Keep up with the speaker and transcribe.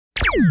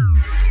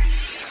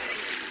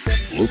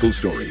Local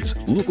stories,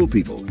 local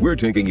people. We're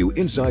taking you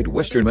inside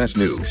Western Mass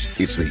news.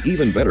 It's the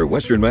Even Better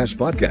Western Mass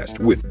podcast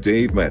with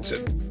Dave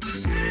Madsen.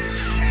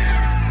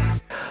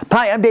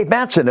 Hi, I'm Dave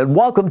Madsen, and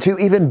welcome to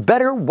Even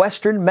Better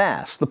Western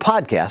Mass, the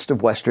podcast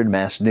of Western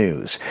Mass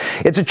News.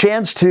 It's a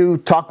chance to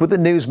talk with the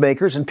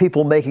newsmakers and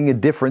people making a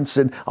difference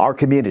in our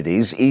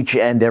communities each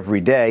and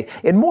every day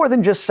in more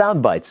than just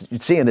sound bites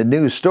you'd see in a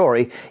news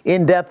story,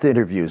 in-depth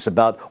interviews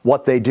about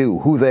what they do,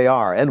 who they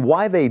are, and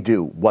why they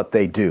do what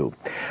they do.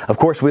 Of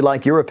course, we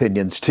like your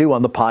opinions, too,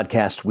 on the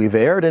podcasts we've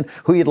aired and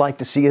who you'd like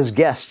to see as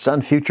guests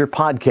on future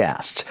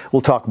podcasts.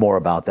 We'll talk more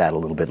about that a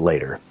little bit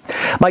later.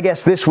 My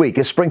guest this week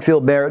is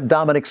Springfield Mayor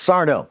Domenic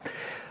Sarno.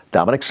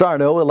 Domenic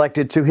Sarno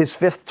elected to his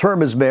fifth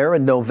term as mayor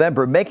in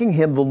November, making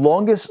him the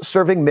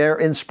longest-serving mayor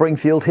in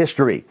Springfield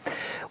history.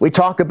 We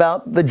talk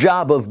about the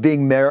job of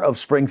being mayor of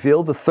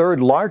Springfield, the third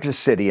largest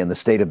city in the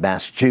state of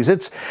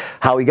Massachusetts,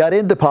 how he got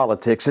into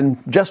politics,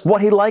 and just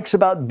what he likes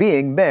about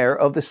being mayor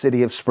of the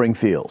city of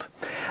Springfield.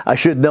 I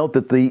should note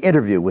that the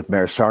interview with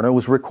Mayor Sarno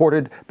was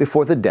recorded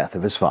before the death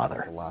of his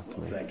father. Well,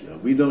 thank you.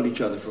 We've known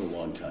each other for a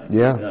long time.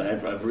 Yeah.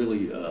 I've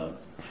really,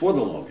 for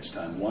the longest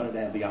time, wanted to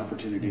have the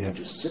opportunity to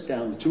just sit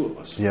down, the two of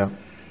us,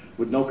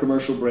 with no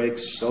commercial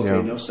breaks,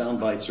 no sound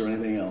bites or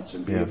anything else,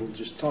 and be able to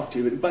just talk to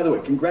you. But by the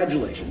way,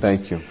 congratulations.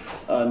 Thank you.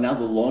 Now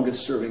the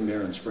longest-serving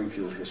mayor in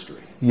Springfield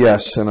history.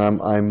 Yes, and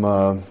I'm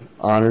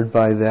honored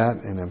by that,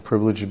 and I'm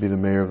privileged to be the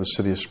mayor of the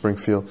city of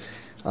Springfield.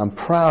 I'm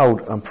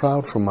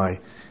proud for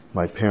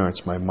my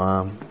parents, my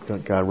mom,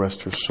 God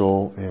rest her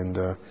soul, and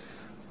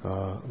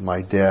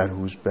my dad,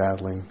 who's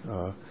battling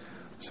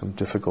some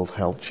difficult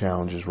health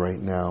challenges right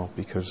now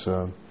because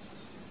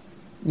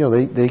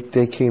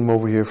they came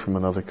over here from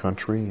another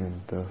country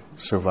and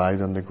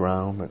survived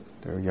underground at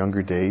their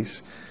younger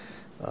days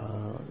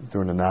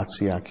during the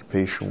Nazi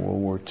occupation,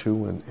 World War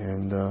II,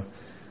 and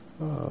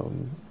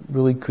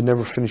really could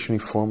never finish any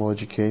formal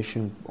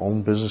education,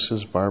 owned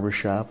businesses, barber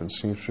shop and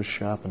seamstress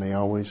shop, and they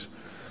always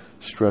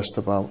stressed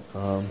about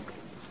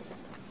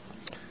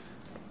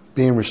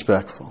being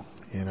respectful,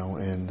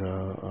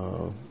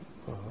 and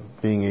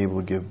being able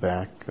to give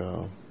back,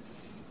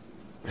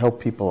 help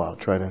people out,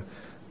 try to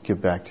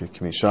give back to your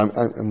community. So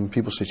when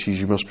people say, geez,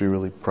 you must be a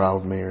really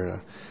proud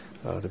mayor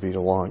to be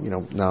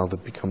now to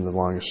become the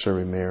longest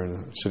serving mayor in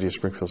the city of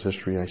Springfield's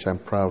history. And I say, I'm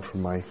proud for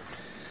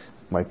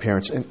my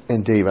parents.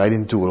 And Dave, I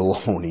didn't do it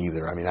alone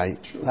either. I mean,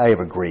 I have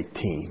a great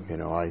team.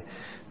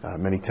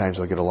 Many times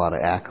I'll get a lot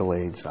of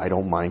accolades. I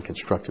don't mind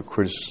constructive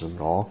criticism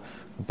at all.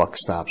 The buck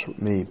stops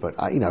with me, but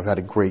I've had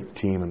a great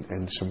team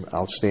and some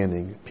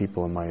outstanding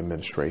people in my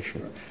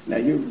administration. Now,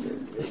 your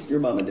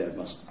mom and dad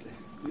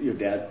your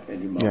dad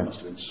and your mom must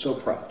have been so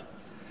proud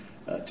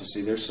to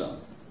see their son.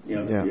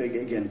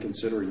 Again,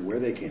 considering where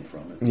they came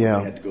from and what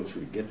they had to go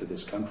through to get to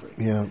this country.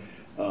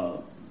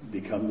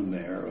 Become the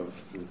mayor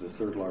of the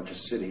third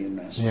largest city in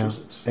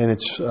Massachusetts. And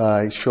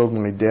I showed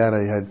my dad.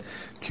 I had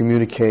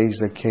communiques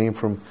that came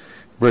from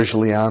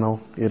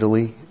Bresciano,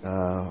 Italy,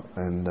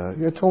 and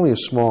it's only a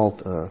small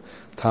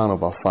town of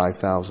about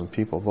 5,000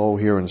 people, though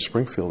here in the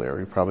Springfield area,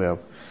 you probably have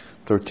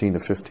 13 to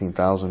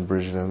 15,000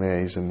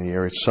 Brescianese in the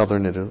area,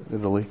 southern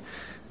Italy.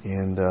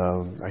 And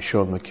I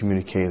showed them a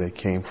communique that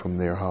came from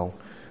there, how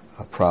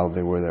proud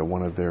they were that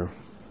one of their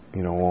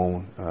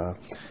own,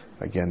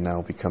 again,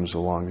 now becomes the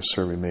longest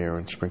serving mayor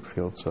in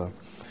Springfield's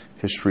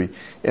history.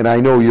 And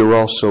I know you're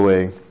also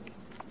a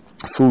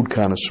food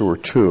connoisseur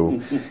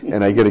too,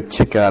 and I get a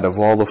kick out of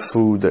all the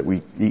food that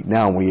we eat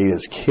now and we ate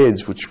as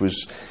kids, which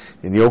was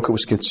in the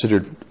was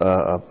considered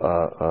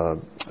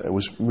it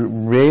was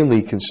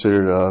mainly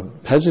considered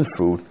peasant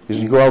food.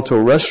 Because you go out to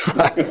a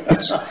restaurant,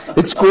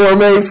 it's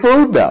gourmet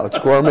food now. It's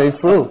gourmet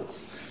food.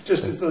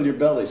 Just to fill your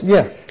bellies.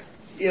 Yeah.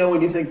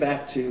 When you think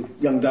back to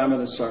young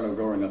Domenic Sarno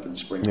growing up in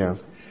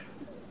Springfield,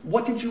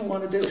 what did you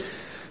want to do?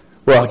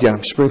 Well, again,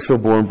 I'm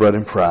Springfield born, bred,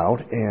 and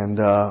proud, and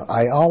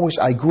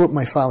I grew up in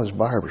my father's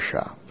barber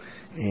shop,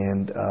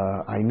 and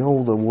I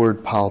know the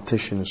word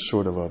politician is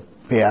sort of a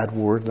bad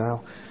word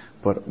now,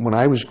 but when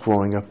I was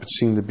growing up, it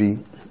seemed to be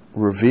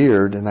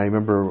revered, and I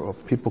remember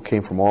people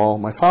came from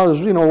my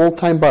father's,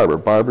 old-time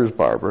barber's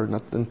barber,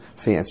 nothing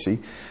fancy,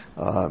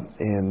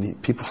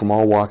 and people from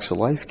all walks of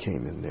life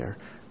came in there,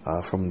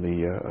 from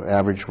the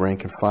average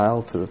rank and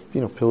file to the,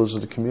 pillars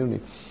of the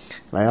community,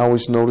 and I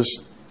always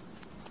noticed,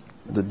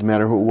 no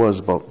matter who it was,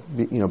 about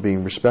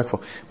being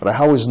respectful. But I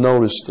always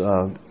noticed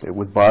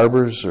with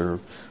barbers or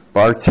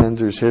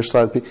bartenders,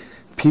 hairstylists,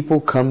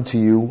 people come to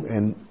you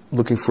and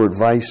looking for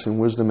advice and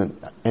wisdom,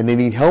 and they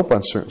need help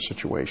on certain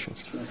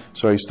situations. Sure.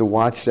 So I used to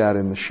watch that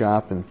in the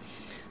shop, and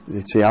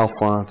they'd say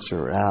Alphonse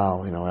or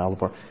Al, Al the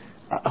bar.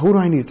 Who do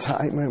I need to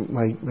talk?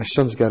 My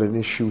son's got an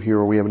issue here,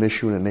 or we have an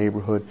issue in a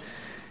neighborhood,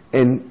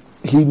 and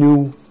he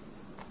knew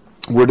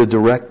where to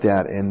direct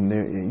that,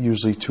 and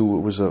usually it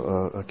was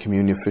a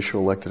community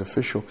official, elected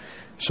official.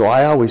 So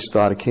I always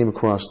thought, it came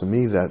across to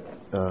me that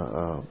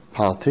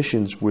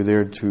politicians were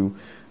there to,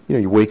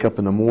 you wake up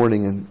in the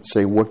morning and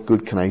say, what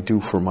good can I do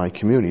for my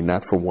community,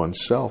 not for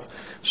oneself.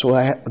 So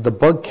the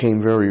bug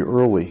came very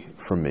early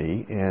for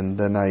me, and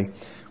then I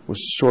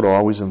was sort of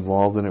always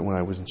involved in it when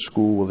I was in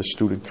school with a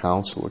student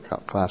council or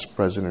class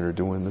president or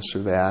doing this or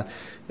that.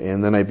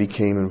 And then I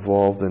became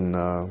involved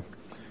in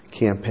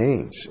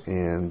campaigns.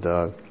 And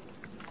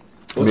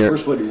what's the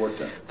first one you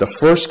worked on? The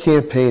first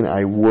campaign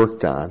I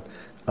worked on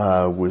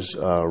was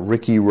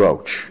Rick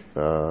Roach,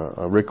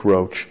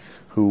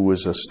 who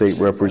was a state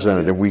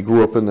representative. We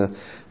grew up in the,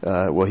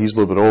 well, he's a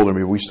little bit older than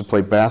me. We used to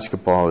play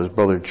basketball at his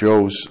brother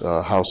Joe's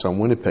house on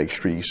Winnipeg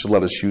Street. He used to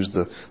let us use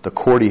the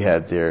court he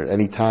had there.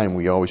 Any time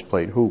we always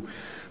played hoop.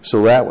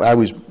 So that, I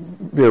was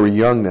very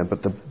young then,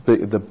 but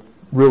the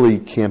really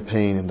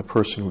campaign and the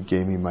person who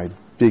gave me my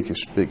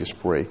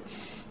biggest break,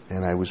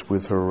 and I was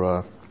with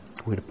her,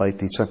 we had a bite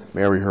to eat,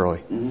 Mary Hurley.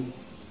 Mm-hmm.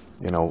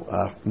 You know,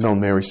 known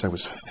Mary since I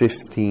was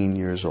 15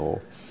 years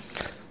old.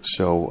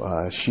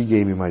 So she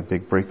gave me my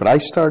big break. But I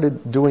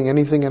started doing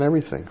anything and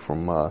everything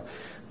from,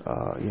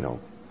 you know,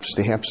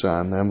 stamps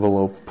on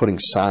envelope, putting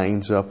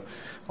signs up,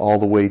 all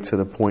the way to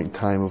the point in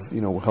time of,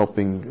 you know,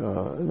 helping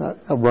not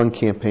run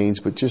campaigns,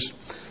 but just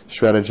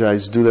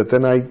strategize, do that.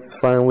 Then I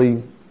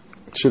finally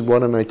said, why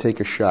don't I take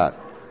a shot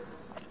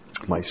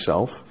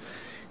myself?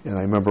 And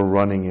I remember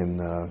running in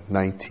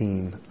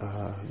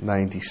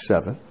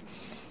 1997.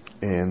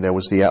 And that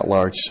was the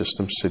at-large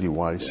system,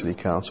 citywide, city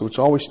council. It's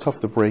always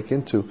tough to break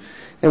into.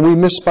 And we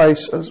missed by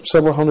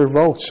several hundred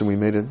votes, and we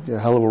made a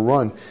hell of a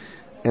run.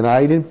 And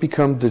I didn't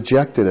become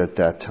dejected at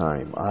that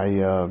time.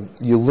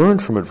 You learn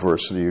from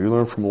adversity, you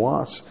learn from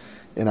loss.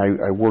 And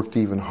I worked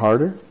even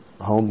harder,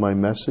 honed my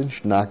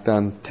message, knocked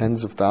on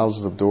tens of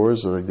thousands of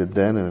doors that I did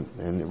then,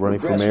 and running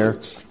for mayor,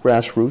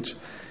 grassroots.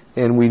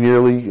 And we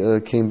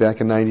nearly came back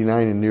in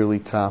 '99 and nearly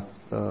topped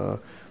the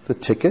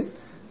ticket.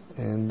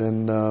 And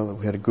then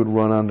we had a good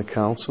run on the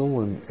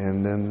council,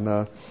 and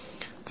then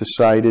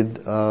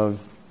decided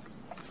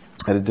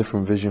had a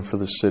different vision for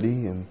the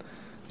city, and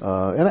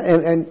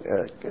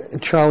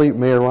Charlie,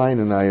 Mayor Ryan,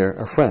 and I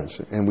are friends,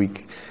 and we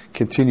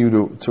continue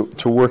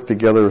to work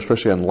together,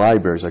 especially on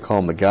libraries. I call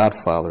him the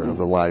godfather of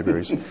the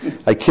libraries.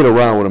 I kid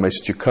around with him. I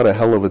said, you cut a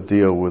hell of a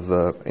deal with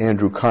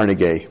Andrew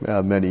Carnegie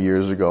many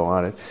years ago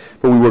on it.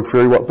 But we worked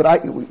very well. But I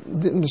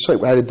didn't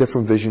decide. I had a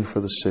different vision for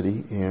the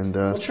city. And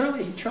well,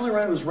 Charlie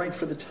Ryan was right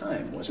for the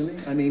time, wasn't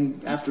he? I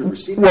mean, after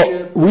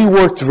receivership. Well, we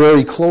worked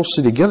very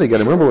closely together. You got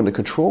to remember when the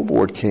control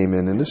board came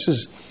in, and this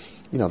is,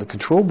 you know, the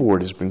control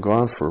board has been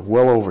gone for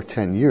well over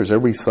 10 years.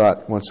 Everybody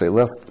thought once they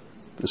left,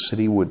 the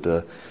city would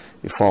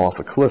fall off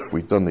a cliff.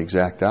 We've done the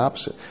exact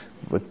opposite.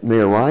 But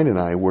Mayor Ryan and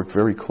I worked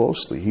very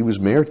closely. He was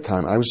mayor at the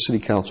time. I was city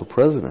council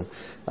president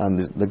on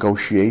the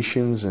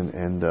negotiations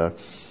and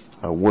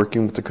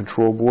working with the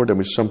control board. There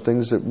was some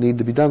things that need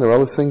to be done. There are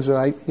other things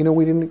that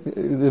we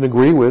didn't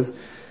agree with,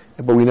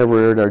 but we never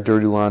aired our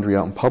dirty laundry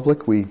out in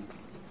public. We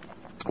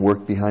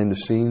worked behind the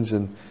scenes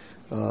and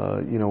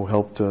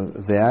helped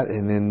that.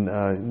 And then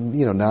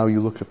now you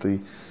look at the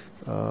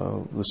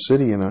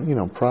city, and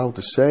I'm proud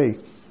to say,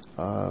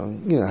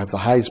 have the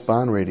highest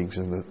bond ratings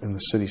in the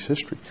city's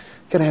history.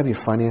 You got to have your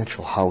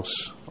financial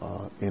house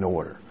in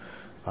order,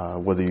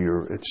 whether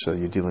you're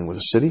dealing with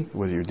a city,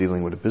 whether you're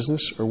dealing with a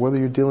business, or whether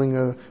you're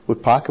dealing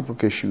with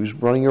pocketbook issues,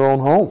 running your own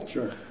home.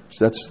 Sure.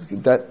 So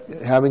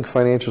having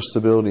financial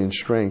stability and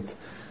strength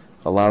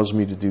allows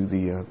me to do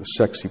the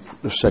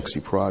sexy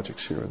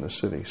projects here in the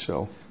city.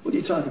 So. Well,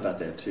 you talk about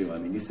that too. I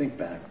mean, you think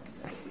back.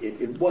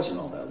 It wasn't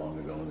all that long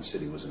ago when the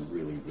city was in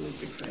really, really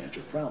big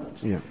financial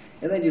problems. Yeah.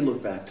 And then you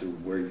look back to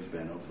where you've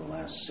been over the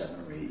last 7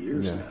 or 8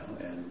 years now.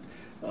 And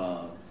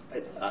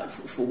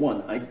for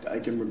one, I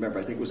can remember,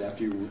 I think it was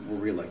after you were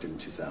reelected in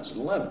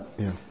 2011.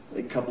 Yeah.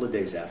 A couple of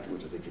days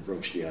afterwards, I think you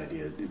broached the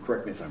idea,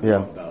 correct me if I'm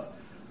wrong, about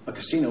a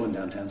casino in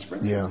downtown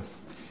Springfield.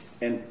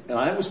 Yeah. And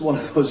I was one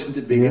of those at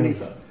the beginning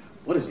who thought,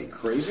 what is he,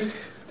 crazy?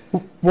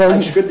 Well, I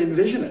just couldn't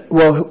envision it.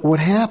 Well, what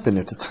happened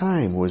at the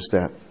time was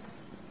that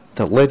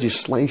the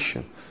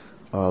legislation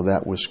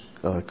that was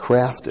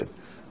crafted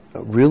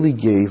really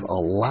gave a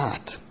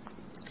lot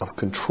of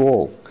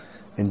control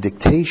and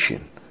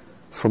dictation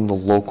from the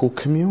local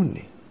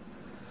community.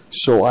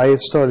 So I had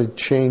started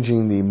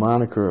changing the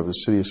moniker of the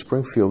city of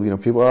Springfield.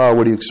 People,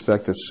 what do you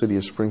expect the city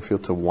of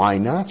Springfield to? Why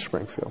not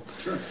Springfield?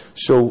 Sure.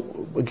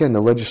 So again,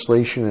 the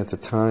legislation at the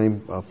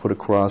time put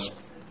across,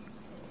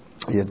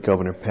 you had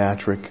Governor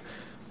Patrick,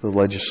 the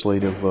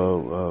legislative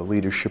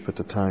leadership at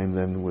the time,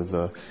 then with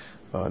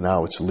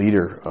now it's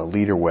Leader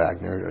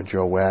Wagner,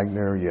 Joe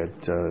Wagner. You had,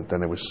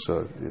 then it was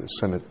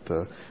Senate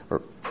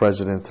or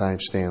President at the time,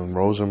 Stan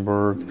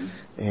Rosenberg,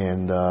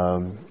 and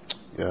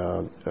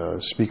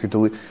Speaker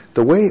DeLeo.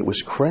 The way it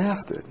was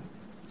crafted,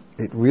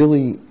 it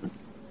really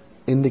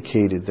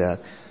indicated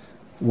that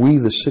we,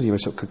 the city,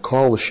 myself, could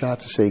call the shot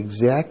to say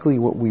exactly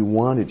what we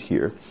wanted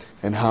here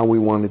and how we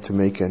wanted to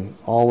make an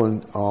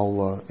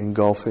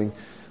all-engulfing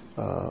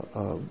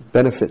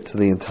benefit to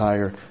the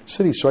entire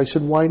city. So I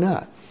said, why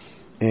not?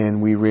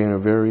 And we ran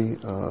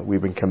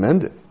we've been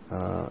commended.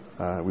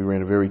 We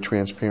ran a very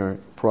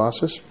transparent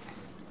process.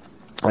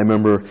 I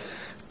remember,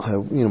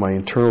 my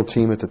internal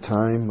team at the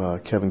time,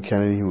 Kevin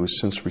Kennedy, who has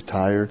since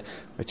retired,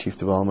 my chief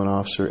development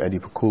officer, Eddie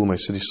Pakula, my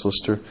city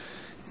solicitor,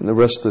 and the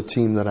rest of the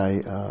team that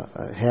I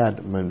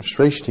had, my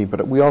administration team.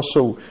 But we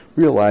also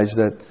realized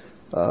that,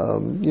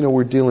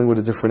 we're dealing with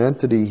a different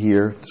entity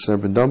here that's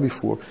never been done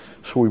before.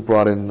 So we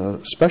brought in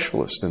a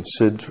specialist, and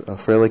Sid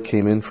Fraley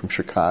came in from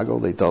Chicago.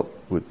 They dealt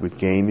with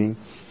gaming.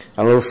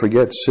 I'll never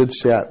forget, Sid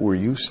sat where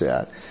you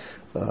sat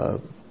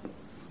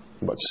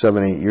about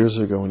 7, 8 years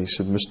ago, and he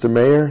said, "Mr.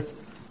 Mayor,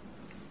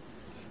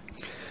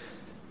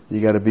 you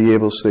got to be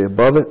able to stay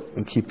above it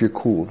and keep your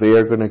cool. They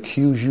are going to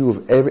accuse you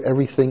of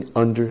everything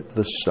under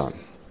the sun.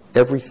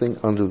 Everything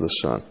under the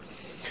sun."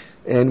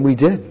 And we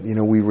did.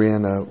 We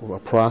ran a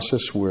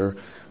process where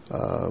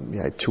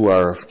you had 2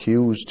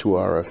 RFQs, 2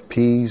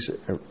 RFPs,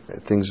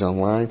 things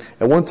online.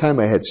 At one time,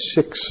 I had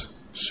 6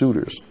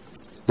 suitors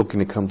looking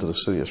to come to the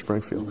city of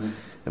Springfield. Mm-hmm.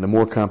 And the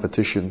more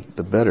competition,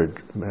 the better.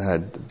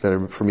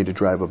 Better for me to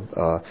drive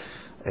a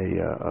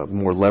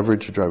more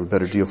leverage, to drive a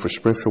better deal for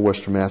Springfield,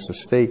 Western Mass, and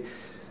State.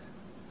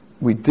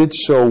 We did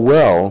so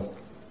well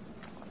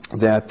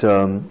that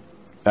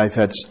I've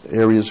had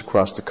areas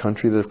across the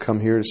country that have come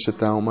here to sit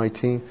down with my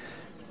team.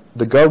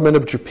 The government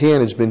of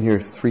Japan has been here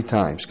 3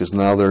 times because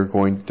now they're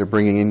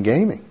bringing in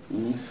gaming,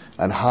 mm-hmm.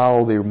 and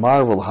how they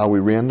marvel how we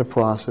ran the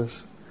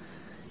process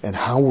and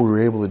how we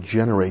were able to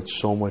generate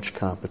so much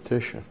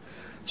competition.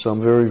 So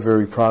I'm very,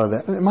 very proud of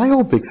that. And my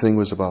whole big thing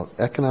was about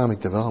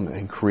economic development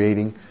and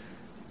creating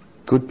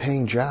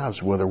good-paying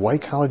jobs, whether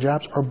white-collar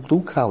jobs or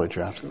blue-collar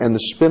jobs, sure. and the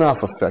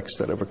spin-off effects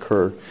that have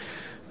occurred.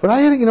 But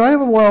I had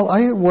a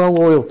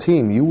well-oiled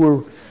team. You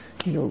were,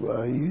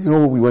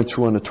 what we went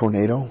through on the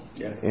tornado,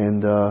 yeah.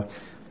 And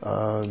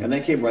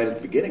that came right at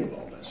the beginning of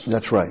all this.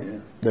 That's right.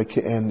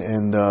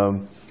 Yeah.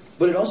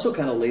 But it also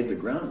kind of laid the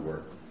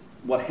groundwork.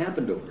 What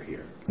happened over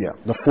here? Yeah,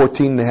 the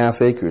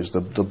 14.5 acres,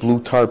 the blue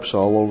tarps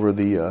all over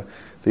the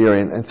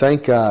area, and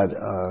thank God.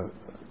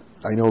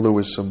 I know there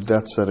was some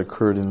deaths that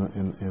occurred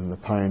in the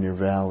Pioneer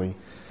Valley.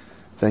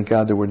 Thank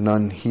God there were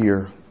none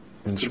here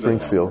in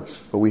Springfield.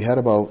 But we had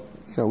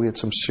we had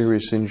some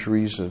serious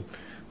injuries,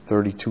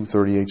 32,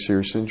 38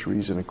 serious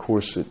injuries, and of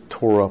course it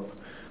tore up,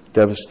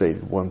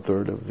 devastated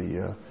 1/3 of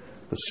the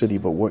city.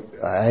 But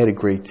I had a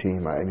great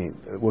team. I mean,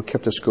 what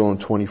kept us going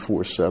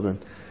 24/7,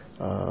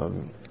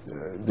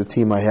 the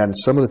team I had, and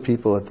some of the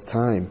people at the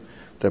time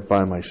that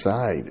by my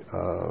side,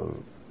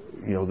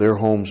 their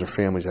homes or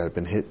families that had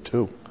been hit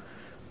too.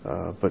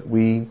 But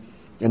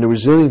and the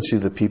resiliency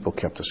of the people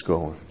kept us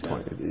going.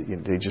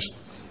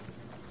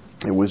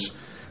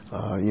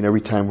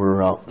 Every time we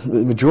were out,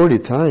 the majority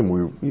of the time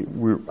we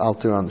were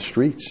out there on the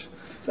streets.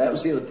 That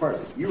was the other part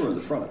of it. You were in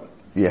the front of it.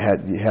 You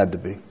had to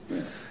be.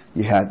 Yeah.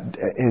 You had,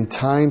 in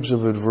times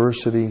of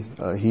adversity,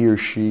 he or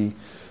she,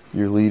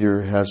 your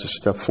leader, has to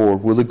step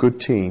forward with a good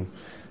team.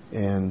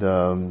 And,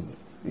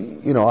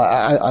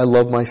 I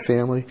love my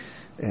family.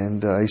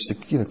 And I used to,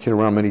 kid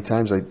around many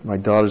times. My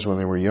daughters, when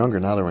they were younger,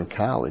 now they're in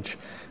college.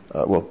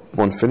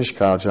 One finished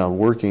college, now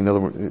working. Another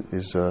one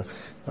is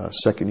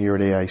second year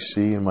at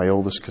AIC. And my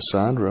oldest,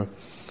 Cassandra,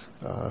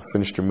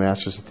 finished her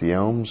master's at the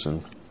Elms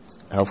in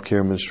healthcare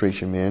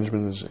administration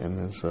management,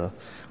 and is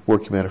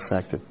working, matter of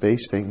fact, at Bay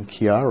State. And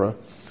Kiara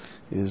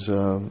is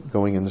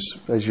going in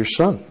as your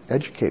son,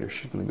 educator.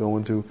 She's going to go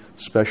into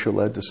special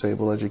ed,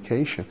 disabled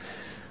education.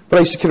 But I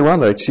used to kid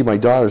around that I'd see my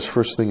daughters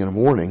first thing in the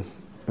morning,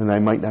 and I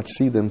might not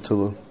see them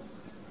till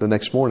the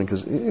next morning,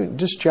 because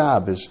this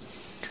job is,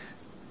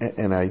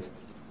 and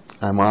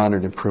I'm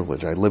honored and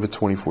privileged. I live it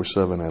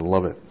 24/7. I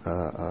love it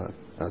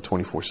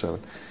 24/7.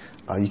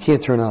 You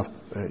can't turn off,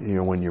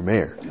 when you're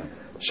mayor.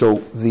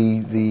 So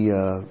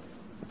the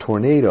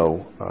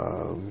tornado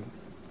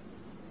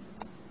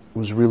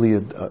was really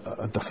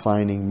a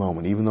defining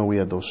moment. Even though we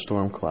had those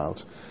storm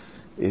clouds,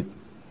 it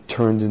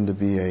turned into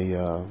be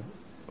a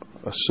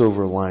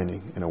silver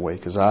lining in a way,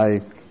 because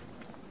I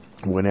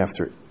went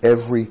after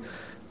every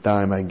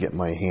dime I can get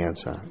my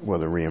hands on,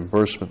 whether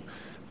reimbursement,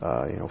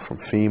 from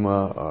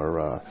FEMA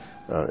or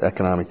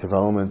economic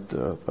development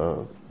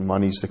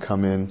monies to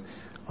come in.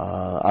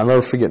 I'll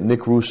never forget,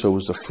 Nick Russo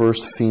was the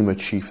first FEMA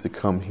chief to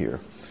come here.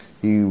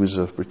 He was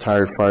a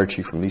retired fire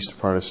chief from the eastern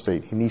part of the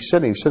state, and he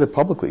said it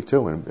publicly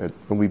too. And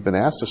when we've been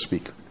asked to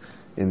speak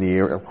in the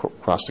air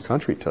across the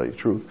country, to tell you the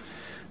truth,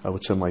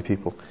 with some of my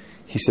people,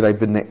 he said, "I've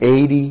been to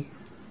 80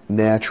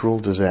 natural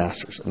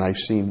disasters, and I've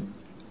seen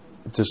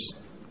just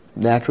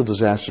natural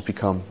disasters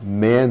become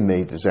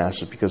man-made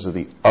disasters because of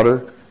the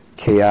utter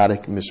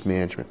chaotic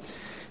mismanagement."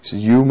 He said,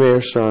 "You,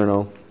 Mayor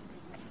Sarno,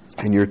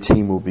 and your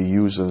team will be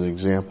used as an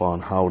example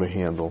on how to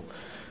handle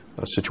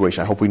a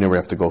situation. I hope we never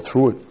have to go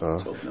through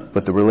it,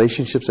 but the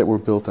relationships that were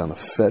built on the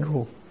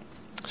federal,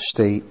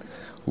 state,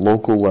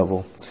 local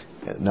level,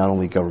 not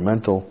only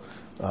governmental,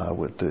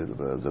 with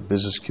the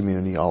business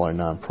community, all our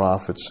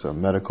nonprofits,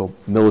 medical,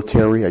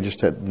 military. I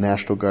just had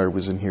National Guard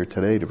was in here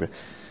today.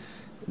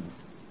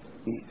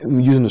 I'm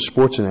using the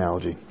sports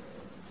analogy.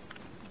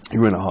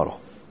 You're in a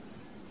huddle,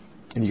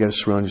 and you got to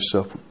surround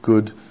yourself with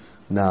good,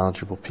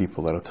 knowledgeable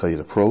people that'll tell you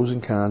the pros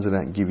and cons of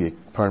that, and give you a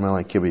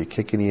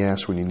kick in the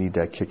ass when you need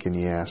that kick in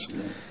the ass,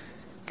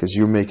 because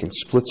you're making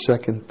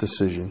split-second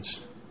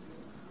decisions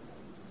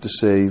to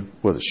save,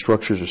 whether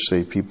structures or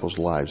save people's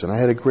lives. And I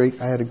had a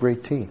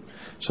great team.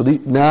 So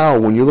now,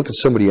 when you look at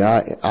somebody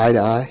eye to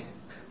eye,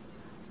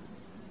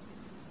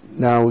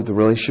 now the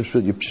relationships,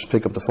 you just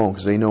pick up the phone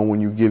because they know when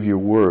you give your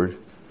word,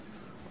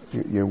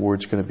 your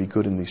word's going to be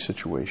good in these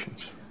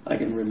situations. I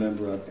can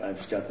remember,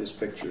 I've got this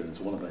picture, and it's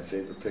one of my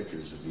favorite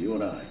pictures of you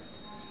and I,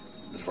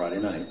 the Friday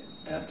night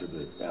after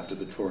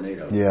the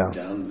tornado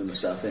down in the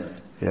South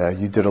End. Yeah,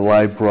 you did a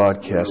live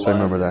broadcast. I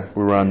remember that.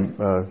 We were on,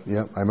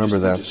 I remember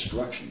that. The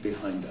destruction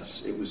behind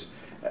us. It was,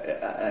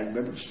 I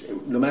remember,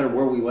 no matter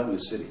where we went in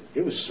the city,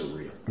 it was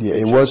surreal. Yeah,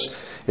 it was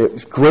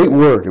great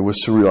word. It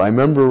was surreal. I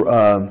remember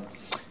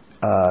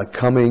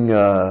coming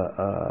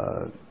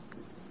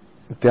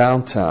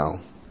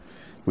downtown.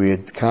 We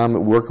had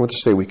working with the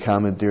state. We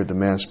commandeered the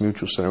Mass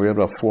Mutual Center. We had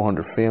about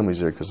 400 families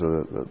there because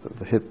of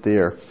the hit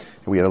there,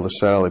 and we had other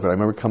satellite. But I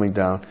remember coming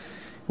down.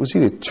 It was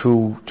either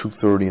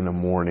 2:30 in the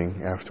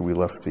morning after we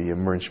left the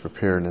emergency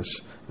preparedness.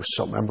 It was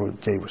so. Remember, the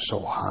day was so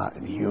hot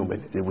and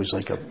humid. It was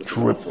like a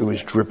drip. It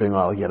was dripping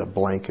all. You had a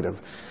blanket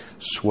of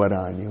sweat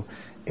on you,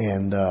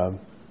 and I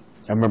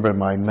remember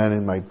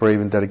my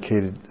brave and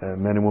dedicated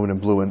men and women in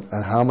blue, and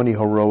how many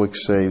heroic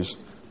saves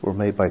were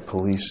made by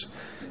police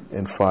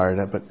and fire.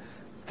 But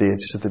they had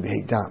said to me,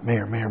 "Hey,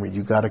 Mayor,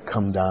 you got to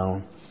come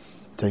down,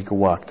 take a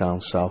walk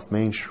down South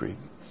Main Street."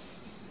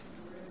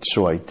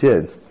 So I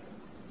did.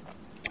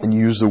 And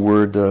you use the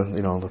word,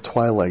 the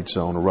twilight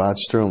zone, Rod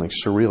Sterling,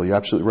 surreal. You're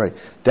absolutely right.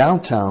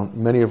 Downtown,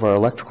 many of our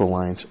electrical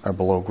lines are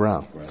below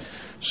ground. Right.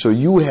 So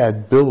you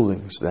had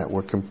buildings that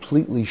were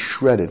completely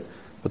shredded,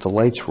 but the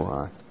lights were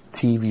on,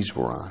 TVs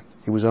were on.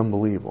 It was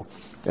unbelievable.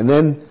 And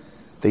then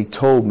they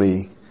told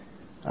me,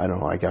 I don't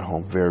know, I got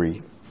home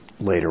very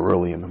late or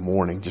early in the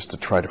morning just to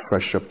try to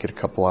fresh up, get a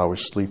couple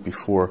hours sleep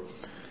before.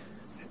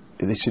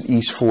 They said,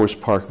 East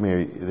Forest Park,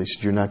 Mayor, they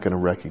said, you're not going to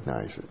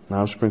recognize it. Now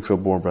I'm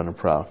Springfield born, bred, and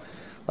proud.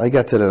 I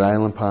got to that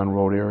Island Pond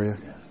Road area.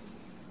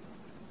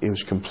 It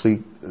was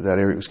complete. That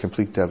area was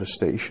complete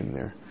devastation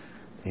there,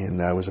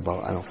 and I was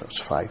about, I don't know if it was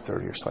 5:30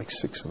 or it's like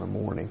 6 in the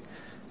morning,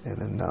 and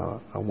then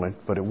I went.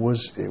 But it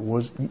was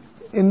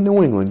in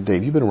New England,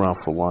 Dave. You've been around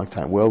for a long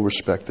time,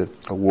 well-respected,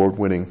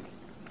 award-winning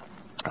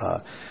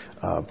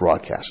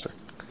broadcaster.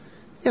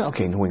 Yeah,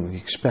 okay, New England. You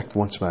expect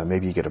once in a while,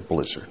 maybe you get a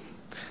blizzard,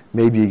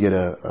 maybe you get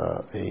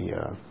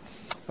a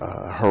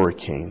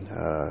hurricane,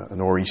 a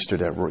nor'easter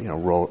that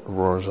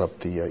roars up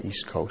the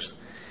East Coast.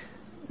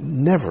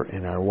 Never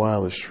in our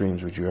wildest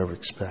dreams would you ever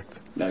expect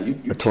now you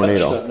a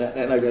tornado. Touched on that,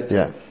 and I got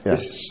to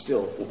this is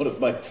still one of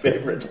my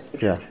favorite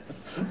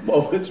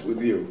moments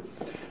with you.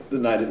 The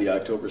night of the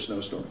October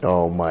snowstorm.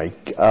 Oh my!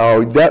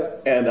 Oh,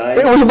 that! And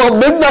it was about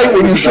midnight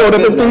when you showed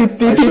up at the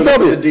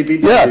DPW. The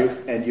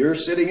DPW, and you're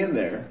sitting in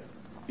there.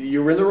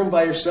 You were in the room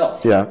by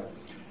yourself. Yeah.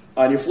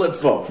 On your flip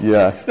phone.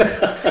 Yeah.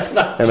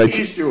 And I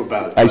teased you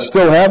about it. I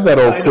still have that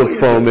old flip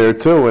phone there,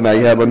 too, and I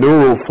have a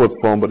new flip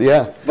phone, but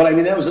yeah. But, I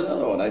mean, that was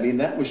another one. I mean,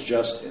 that was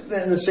just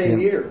in the same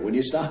year. When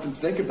you stop and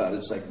think about it,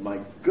 it's like, my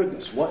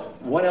goodness,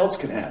 what else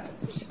can happen?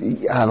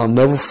 And I'll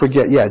never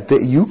forget,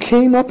 you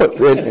came up,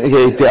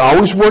 they're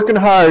always working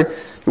hard.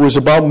 It was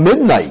about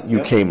midnight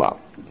you came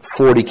up.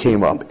 40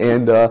 came up.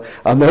 And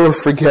I'll never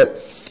forget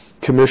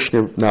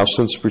Commissioner, now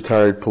since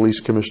retired Police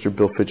Commissioner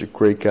Bill Fidget,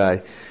 great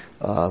guy,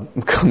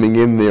 coming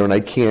in there,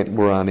 and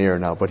we're on air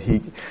now, but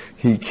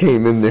he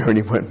came in there and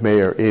he went,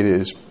 Mayor, it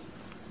is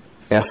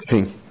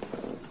effing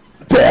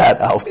bad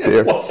out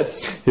there.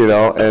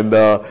 And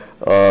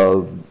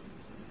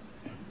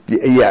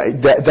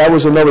that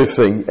was another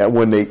thing.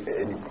 When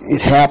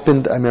it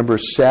happened, I remember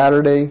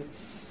Saturday,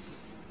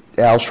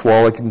 Al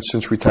Schwalick,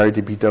 since retired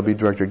DPW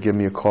director, gave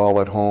me a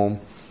call at home.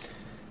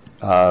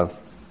 The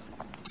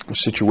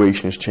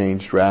situation has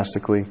changed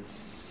drastically.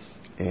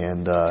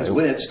 And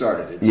when it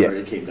started,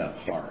 it came down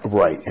hard.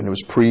 Right, and it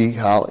was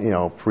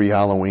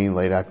pre-Halloween,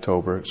 late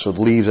October. So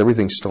the leaves,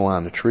 everything's still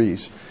on the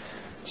trees.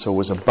 So it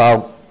was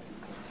about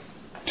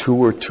 2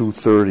 or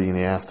 2:30 in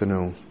the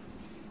afternoon,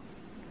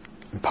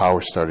 and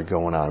power started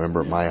going out. I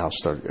remember at my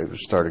house it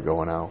started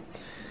going out,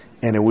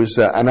 and it was.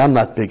 And I'm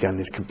not big on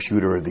this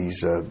computer or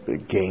these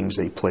games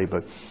they play,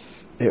 but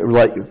it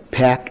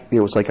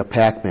was like a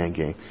Pac-Man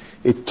game.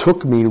 It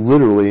took me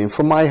literally, and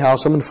from my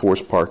house, I'm in the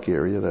Forest Park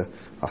area,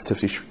 off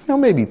Tiffany Street,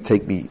 maybe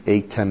take me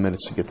 8-10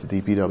 minutes to get to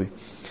DPW.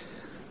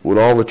 With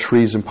all the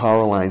trees and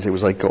power lines, it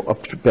was like go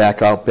up,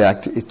 back, out,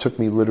 back. It took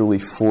me literally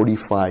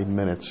 45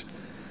 minutes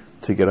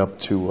to get up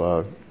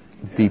to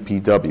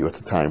DPW at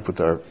the time, with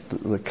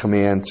the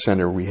command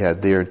center we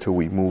had there until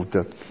we moved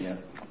the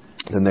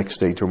next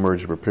day to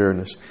emergency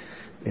preparedness.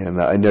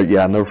 And I'll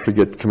never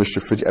forget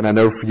Commissioner Fidget, and I'll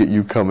never forget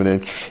you coming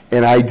in.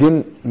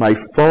 And my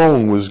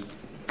phone was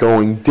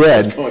going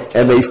dead,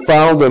 and they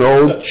found an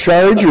old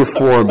charger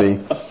for me.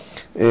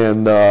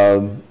 And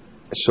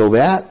so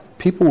that,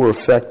 people were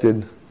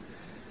affected.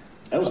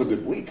 That was a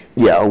good week.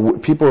 Yeah,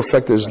 people were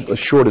affected as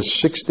short as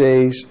 6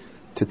 days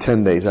to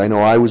 10 days. I know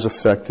I was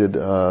affected.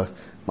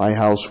 My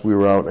house, we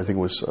were out, I think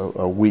it was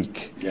a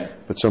week. Yeah.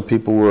 But some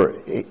people were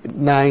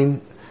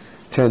 9,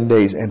 10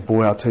 days. And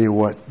boy, I'll tell you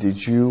what,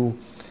 did you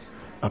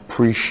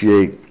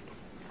appreciate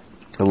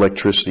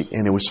electricity,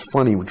 and it was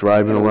funny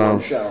driving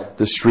around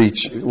the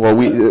streets. Well,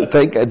 we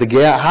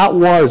hot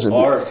waters,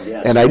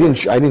 and I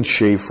didn't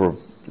shave for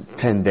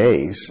 10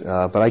 days,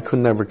 but I could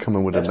never come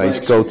in with a nice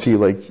goatee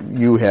like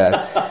you had.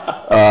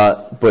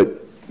 But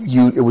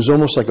it was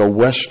almost like a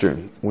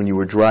Western when you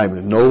were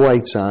driving. No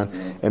lights on,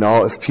 and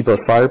if people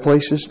had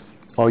fireplaces,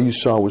 all you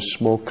saw was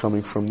smoke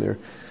coming from their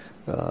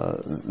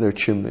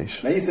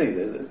chimneys. Now you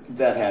think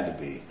that had to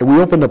be. And we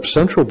opened up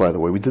Central, by the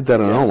way. We did that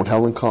on our own with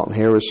Helen Carlton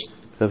Harris,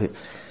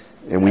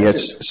 and we had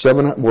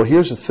 700. Well,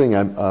 here's the thing.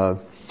 And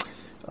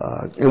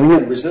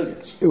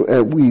resilience.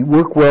 We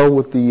work well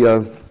with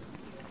the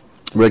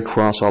Red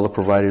Cross, all the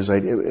providers.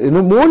 In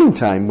the morning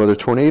time, whether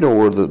tornado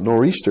or the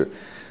nor'easter,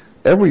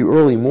 every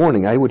early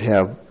morning I would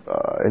have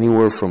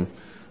anywhere from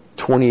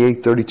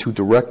 28, 32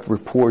 direct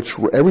reports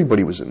where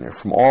everybody was in there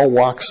from all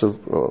walks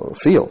of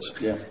fields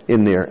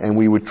in there, and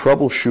we would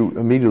troubleshoot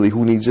immediately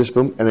who needs this,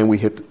 boom, and then we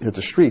hit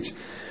the streets.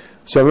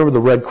 So I remember the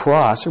Red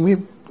Cross, and we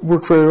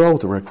worked very well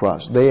with the Red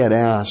Cross. They had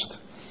asked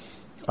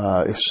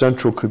if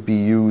Central could be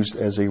used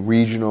as a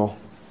regional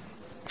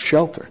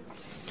shelter.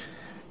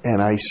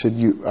 And I said,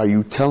 are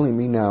you telling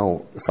me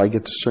now if I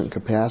get to a certain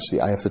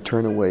capacity, I have to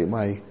turn away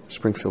my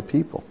Springfield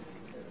people?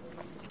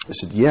 I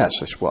said,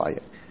 yes. I said, well,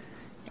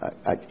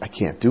 I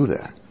can't do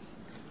that.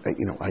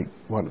 I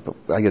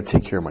got to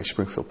take care of my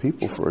Springfield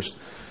people first.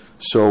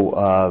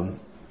 So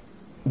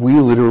we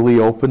literally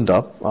opened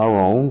up our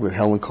own with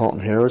Helen Carlton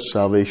Harris,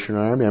 Salvation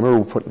Army. I remember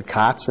we were putting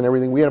cots and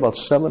everything. We had about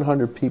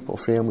 700 people,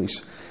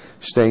 families,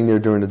 staying there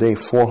during the day,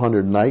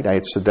 400 a night. I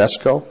had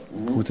Sedesco,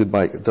 who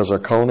does our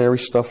culinary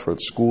stuff for the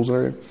schools and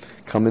everything,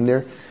 come in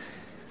there.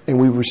 And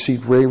we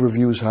received rave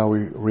reviews how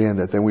we ran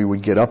that. Then we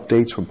would get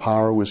updates when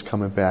power was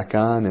coming back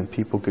on, and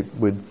people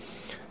would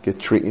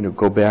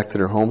go back to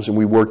their homes. And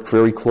we worked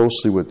very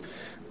closely with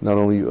not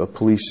only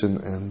police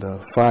and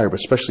fire, but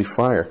especially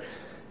fire.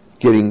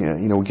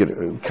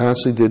 We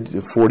constantly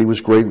did. 40 was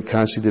great. We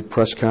constantly did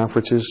press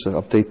conferences to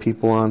update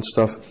people on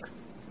stuff,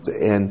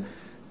 and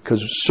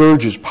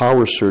because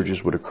power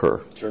surges would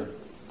occur, sure,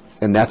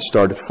 and that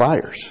started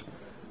fires.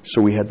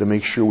 So we had to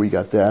make sure we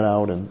got that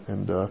out,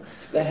 and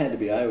that had to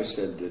be. I always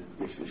said that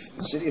if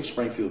the city of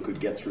Springfield could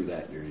get through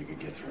that year, you could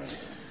get through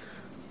anything.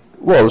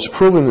 Well, it's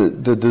proven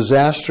that the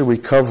Disaster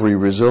Recovery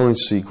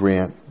Resiliency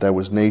Grant that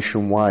was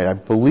nationwide, I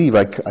believe,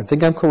 I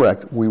think I'm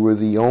correct, we were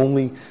the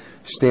only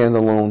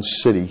standalone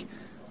city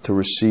to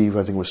receive,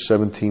 I think it was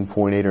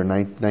 17.8 or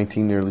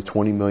 19, nearly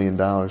 $20 million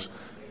on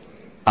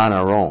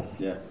our own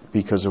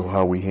because of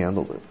how we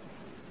handled it.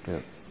 Yeah.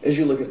 As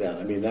you look at that,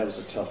 I mean, that was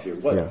a tough year.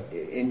 What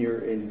in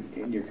your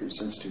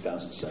since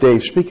 2007?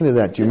 Dave, speaking of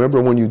that, do you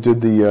remember when you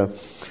did the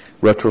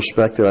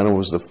retrospective? I don't know, it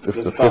was the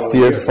fifth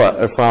year,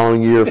 the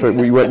following year.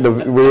 We went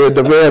we were at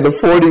the van, the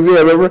 40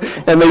 van, remember?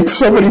 And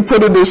somebody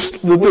put in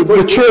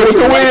the chair with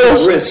the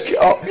wheels. Risk.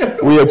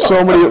 We had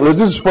so many.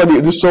 This is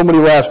funny. There's so many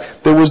laughs.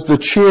 There was the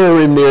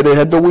chair in there. They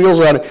had the wheels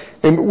on it,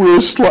 and we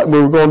were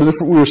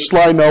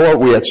sliding all over.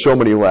 We had so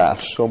many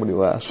laughs. So many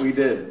laughs. We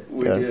did.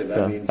 We did.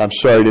 Yeah. I mean, I'm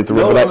sorry to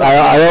interrupt, but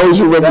I always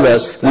remember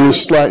that. We were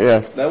sliding. Yeah.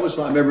 That was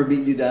fun. I remember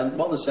meeting you down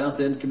the South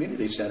End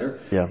Community Center,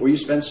 where you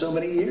spent so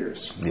many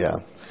years. Yeah.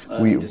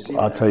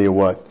 I'll tell you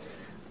what.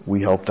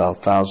 We helped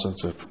out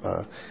thousands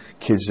of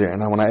kids there,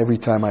 and every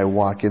time I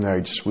walk in there,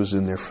 I just was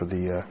in there for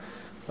the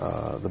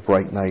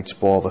Bright Nights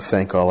Ball to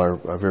thank all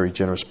our very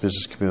generous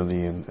business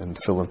community and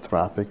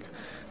philanthropic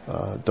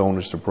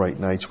donors to Bright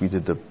Nights. We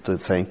did the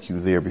thank you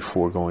there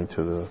before going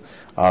to the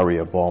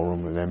Aria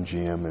Ballroom at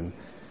MGM, and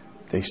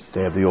they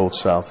have the old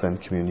South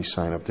End community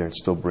sign up there. It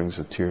still brings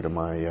a tear to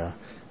my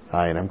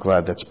eye, and I'm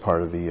glad that's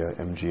part of the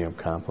MGM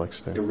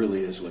complex there. It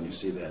really is when you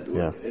see that.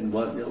 Yeah.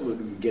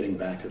 And getting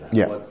back to that.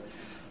 Yeah.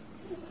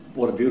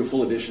 What a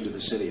beautiful addition to the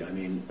city. I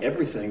mean,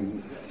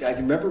 everything. I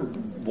can remember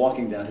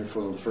walking down here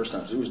for the first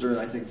time. It was during,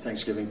 I think,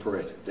 Thanksgiving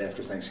parade, the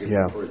after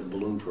Thanksgiving parade, the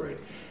balloon parade,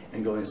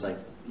 and going, it's like,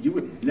 you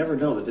would never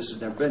know that this has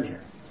never been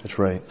here. That's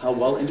right. How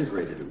well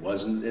integrated it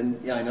was, and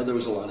I know there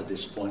was a lot of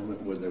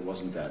disappointment when there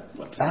wasn't that.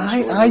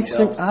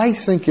 I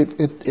think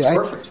it's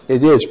perfect.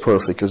 It is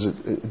perfect because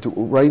it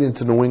right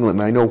into New England.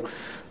 And I know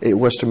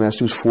Western Mass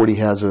News 40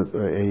 has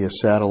a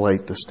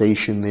satellite, the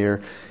station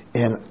there,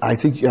 and I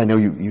know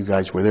you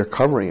guys were there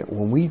covering it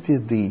when we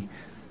did the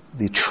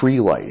tree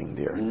lighting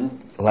there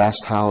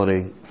last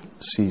holiday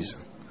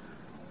season.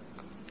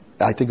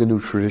 I think a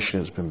new tradition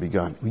has been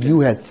begun.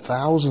 You had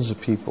thousands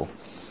of people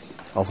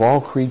of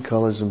all creed,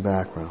 colors, and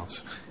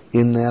backgrounds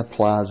in that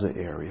plaza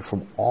area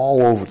from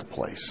all over the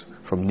place,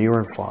 from near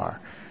and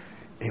far.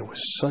 It was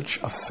such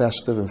a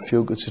festive and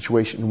feel-good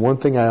situation. And one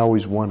thing I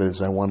always wanted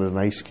is I wanted an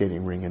ice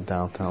skating ring in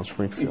downtown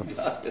Springfield,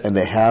 and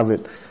they have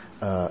it.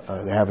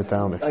 They have it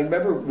down there. I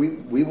remember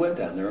we went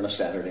down there on a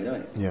Saturday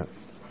night. Yeah,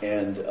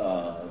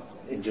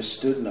 and just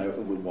stood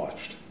and we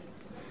watched,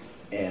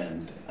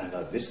 and I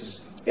thought, this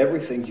is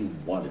everything you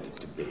wanted it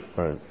to be.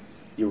 Right.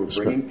 You were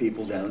bringing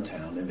people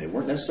downtown, and they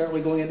weren't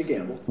necessarily going in to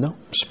gamble. No,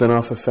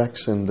 spin-off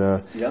effects, and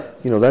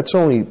that's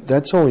only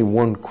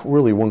one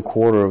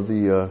quarter of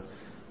the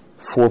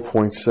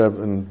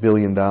 $4.7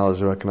 billion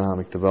of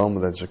economic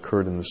development that's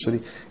occurred in the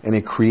city, and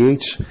it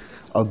creates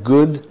a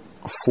good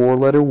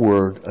four-letter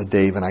word,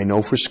 Dave, and I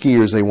know for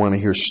skiers they want to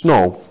hear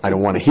snow. I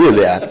don't want to hear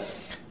that.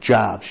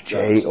 Jobs,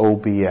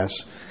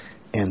 J-O-B-S,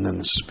 and then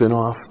the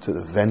spin-off to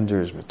the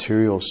vendors,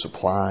 materials,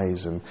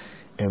 supplies, and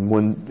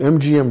when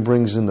MGM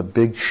brings in the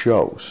big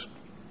shows,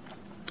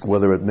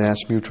 whether at Mass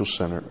Mutual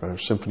Center or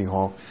Symphony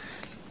Hall,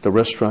 the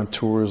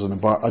restaurateurs and the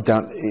bar are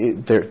down.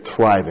 They're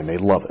thriving. They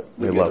love it.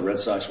 They love the Red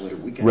Sox Winter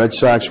Weekend. Red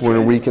Sox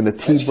Winter Weekend.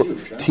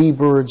 The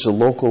T-Birds, the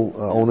local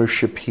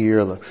ownership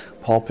here, the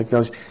Paul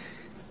Picknells,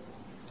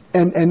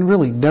 and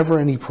really never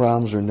any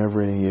problems or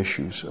never any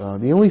issues.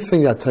 The only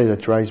thing I'll tell you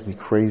that drives me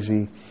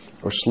crazy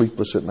or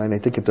sleepless at night, I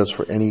think it does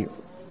for any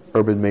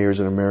urban mayors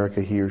in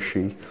America, he or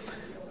she,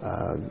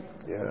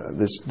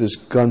 this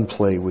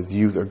gunplay with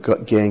youth or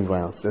gang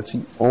violence. That's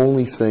the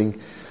only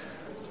thing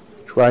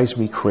drives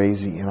me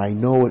crazy, and I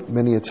know it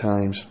many a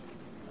times.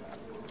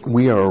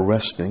 We are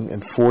arresting,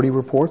 and 40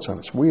 reports on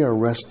this, we are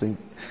arresting,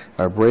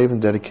 our brave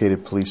and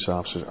dedicated police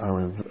officers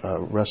are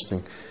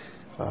arresting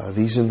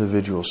these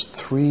individuals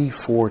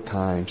 3-4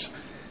 times,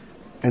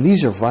 and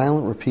these are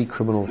violent repeat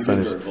criminal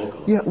offenders.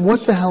 Yeah,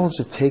 what the hell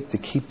does it take to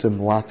keep them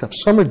locked up?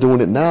 Some are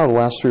doing it now, the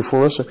last 3 or 4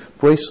 months,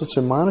 bracelets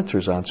and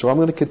monitors on. So I'm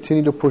going to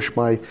continue to push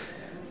my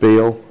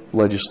bail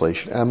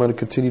legislation. I'm going to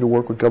continue to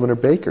work with Governor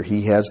Baker.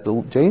 He has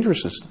the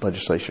dangerous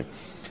legislation.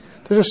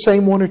 There's the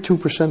same 1 or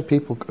 2%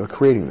 people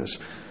creating this.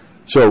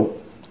 So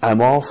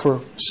I'm all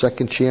for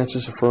second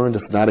chances affirmed,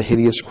 if not a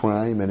hideous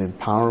crime, and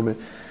empowerment.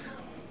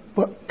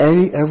 But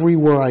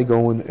everywhere I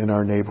go in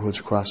our neighborhoods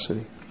across the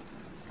city,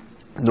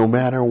 no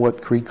matter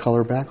what creed,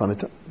 color,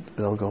 background,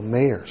 they'll go,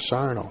 Mayor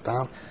Sarno,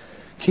 down.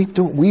 Keep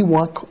doing. We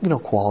want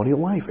quality of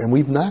life, and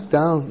we've knocked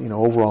down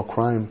overall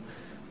crime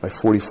by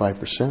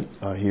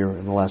 45% here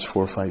in the last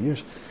 4 or 5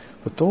 years.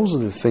 But those are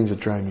the things that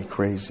drive me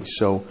crazy.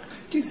 So,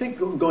 do you think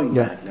going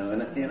back now,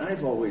 and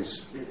I've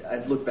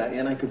looked back,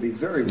 and I could be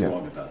very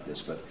wrong about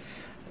this, but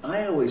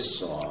I always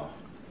saw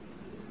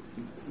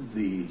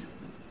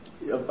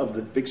of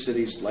the big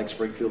cities like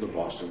Springfield or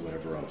Boston,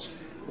 whatever else,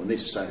 when they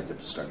decided to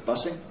start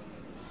busing,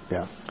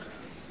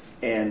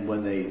 and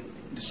when they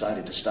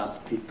decided to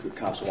stop the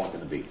cops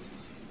walking the beat,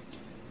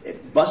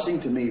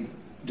 busing to me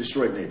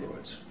destroyed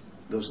neighborhoods.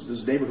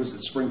 Those neighborhoods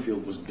that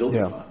Springfield was built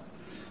upon,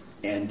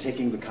 and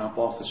taking the cop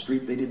off the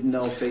street they didn't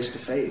know face to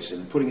face,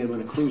 and putting him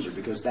in a cruiser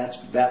because that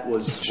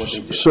was what they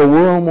did. So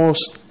we're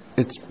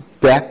it's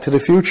back to the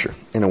future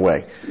in a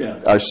way.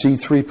 Yeah. Our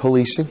C3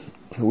 policing,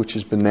 which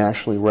has been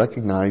nationally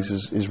recognized,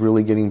 is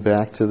really getting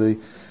back to the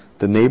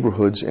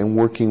neighborhoods and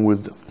working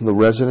with the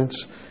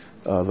residents,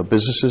 the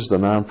businesses, the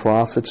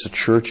nonprofits, the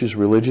churches,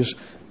 religious,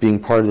 being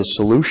part of the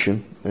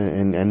solution.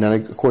 And then,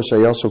 of course,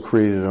 I also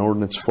created an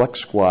ordinance flex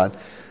squad,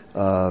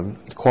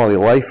 quality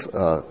of life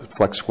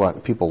flex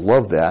squad. People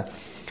love that.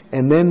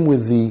 And then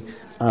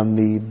on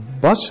the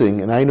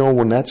busing, and I know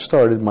when that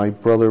started, my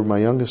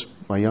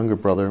younger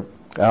brother,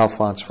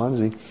 Alphonse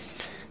Funzi,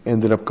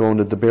 ended up going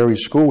to DeBerry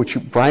School, which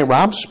Bryant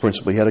Robinson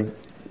principal. He had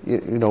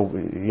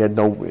he had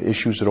no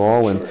issues at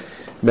all. And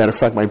matter of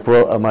fact,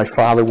 my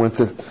father went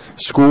to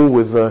school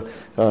with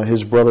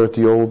his brother at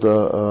the old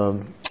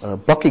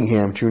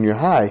Buckingham Junior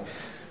High.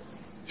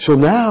 So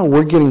now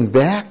we're getting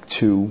back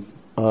to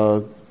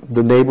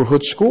the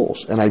neighborhood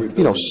schools, and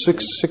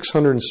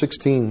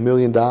 $616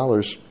 million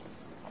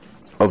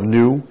of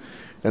new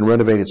and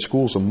renovated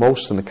schools, the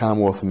most in the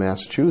Commonwealth of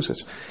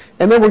Massachusetts.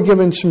 And then we're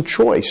given some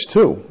choice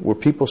too, where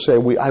people say,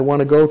 I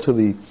want to go to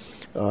the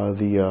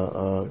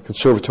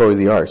Conservatory of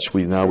the Arts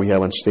we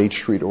have on State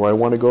Street, or I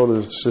want to go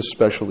to this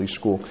specialty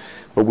school.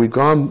 But we've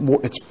gone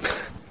more, it's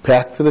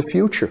back to the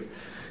future.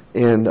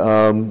 And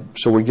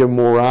so we're given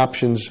more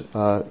options,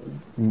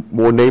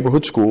 more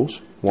neighborhood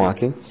schools,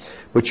 walking.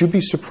 But you'd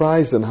be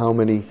surprised at how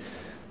many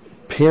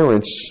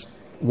parents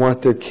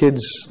want their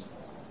kids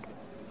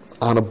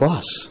on a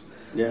bus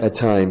at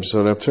times.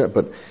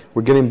 But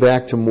we're getting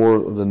back to more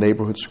of the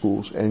neighborhood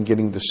schools, and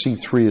getting to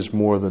C3 is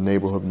more of the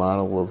neighborhood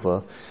model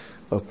of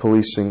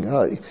policing.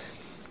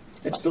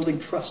 It's building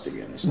trust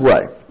again, isn't it?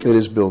 Right. It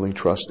is building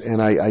trust. And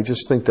I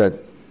just think that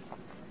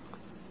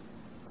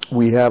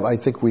we have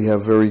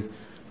very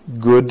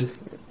good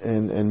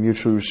and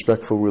mutually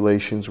respectful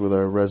relations with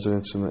our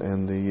residents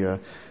and the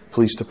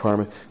police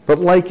department. But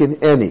like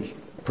in any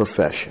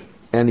profession,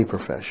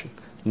 98%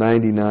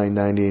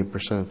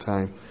 of the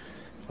time,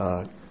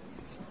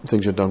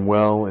 things are done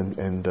well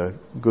and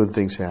good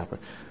things happen.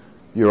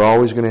 You're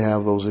always going to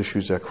have those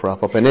issues that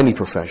crop up in any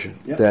profession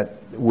that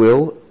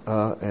will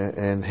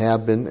and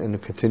have been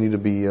and continue to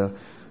be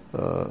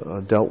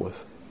dealt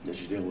with.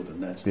 As you deal with them,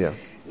 that's I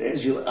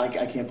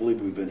can't believe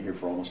we've been here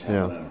for almost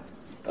half an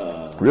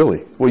hour.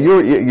 Really? Well,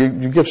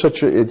 you give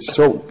it's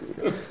so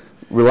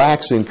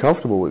relaxing and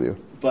comfortable with you.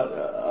 But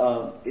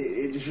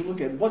as you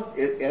look at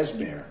as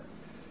mayor,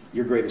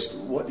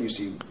 what do you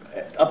see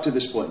up to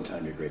this point in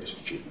time, your greatest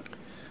achievement?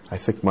 I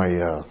think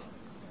a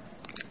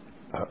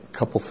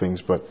couple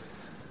things, but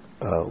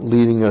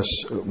leading us,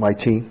 my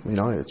team,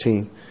 a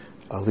team,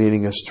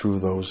 leading us through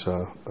those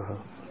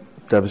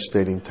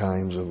devastating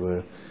times of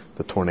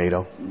the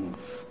tornado,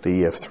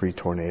 the EF3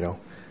 tornado.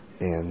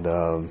 And,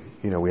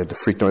 we had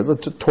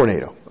the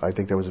tornado. I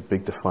think that was a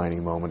big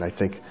defining moment. I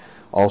think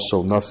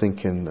also nothing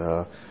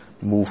can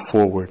move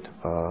forward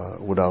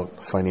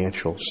without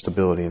financial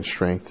stability and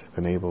strength,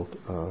 been able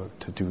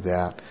to do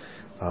that.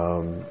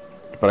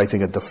 But I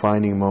think a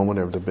defining moment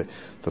of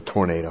the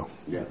tornado.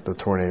 Yeah. The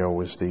tornado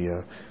was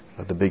the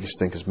biggest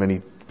thing, because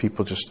many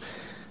people just,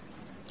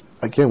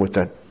 again, with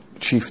that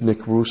Chief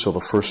Nick Russo, the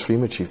first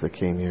FEMA chief that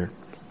came here,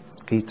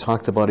 he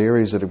talked about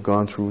areas that have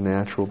gone through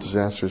natural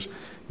disasters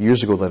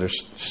years ago that are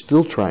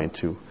still trying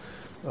to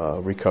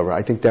recover.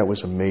 I think that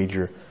was a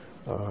major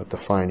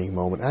defining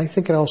moment. And I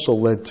think it also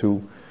led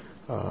to,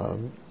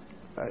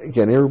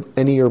 again,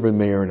 any urban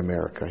mayor in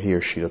America, he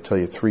or she, will tell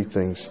you three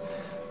things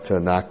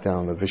to knock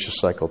down the vicious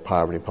cycle of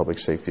poverty and public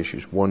safety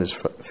issues. One is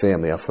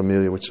family,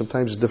 familiar, which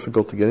sometimes is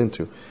difficult to get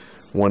into.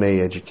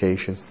 1A,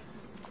 education.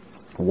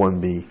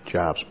 1B,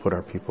 jobs, put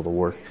our people to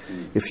work.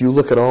 If you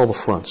look at all the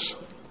fronts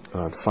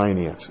on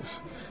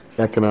finances,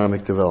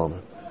 economic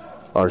development,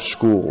 our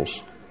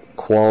schools,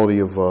 quality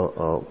of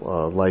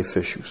life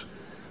issues,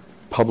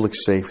 public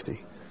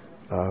safety,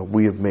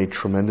 we have made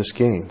tremendous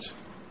gains.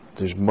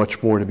 There's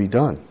much more to be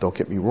done, don't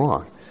get me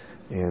wrong.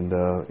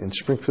 And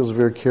Springfield's a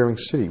very caring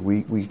city.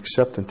 We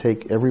accept and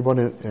take everyone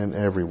and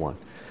everyone.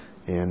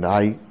 And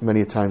I,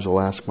 many times, will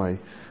ask my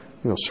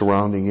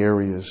surrounding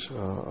areas,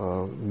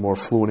 more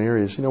affluent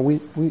areas,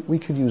 we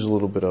could use a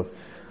little bit of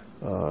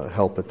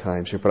help at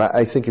times here. But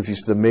I think if you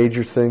see the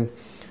major thing,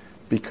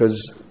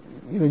 because,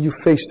 you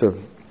faced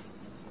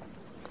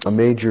a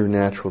major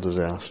natural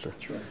disaster.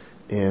 That's right.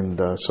 And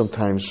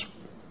sometimes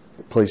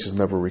places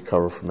never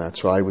recover from that.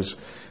 So I was,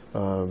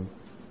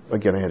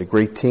 again, I had a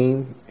great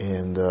team,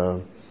 and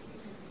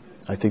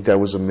I think that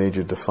was a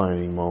major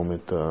defining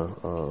moment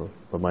of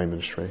my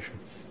administration.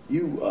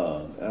 And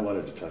I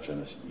wanted to touch on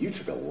this, you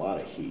took a lot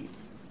of heat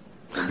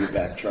when you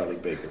backed Charlie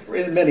Baker for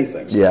many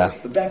things. Yeah.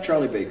 But backed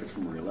Charlie Baker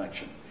from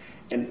re-election.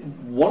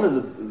 And one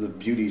of the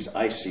beauties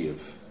I see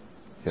of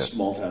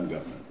small-town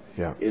government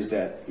is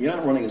that you're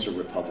not running as a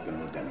Republican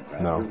or a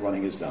Democrat. No. You're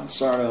running as Don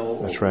Sarno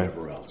or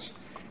whatever else.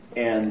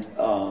 And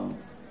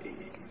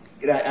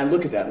I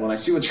look at that, and when I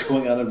see what's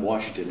going on in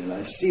Washington, and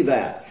I see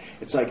that,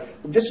 it's like,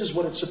 this is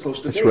what it's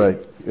supposed to be. That's right.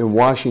 In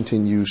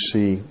Washington, you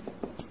see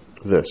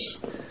this.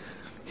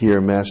 Here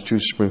in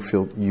Massachusetts,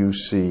 Springfield, you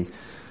see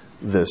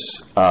this.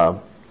 I'm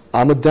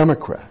a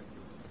Democrat,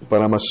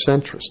 but I'm a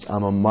centrist.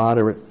 I'm a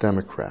moderate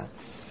Democrat.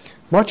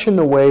 Much in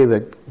the way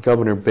that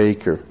Governor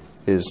Baker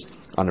is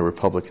on the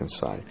Republican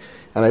side.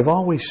 And I've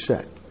always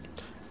said,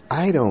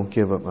 I don't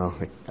give a... Oh,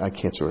 I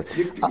can't say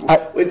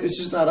it. Wait, this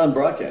is not on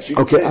broadcast.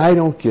 Okay, I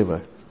don't give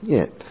a...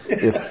 Yeah.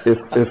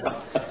 If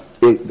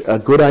a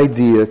good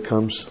idea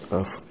comes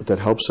that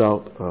helps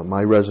out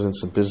my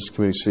residents and business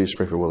community, city of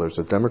Springfield, whether it's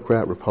a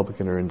Democrat,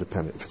 Republican, or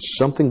Independent, if it's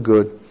something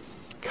good,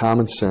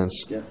 common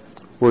sense,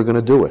 we're going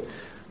to do it.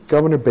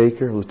 Governor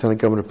Baker,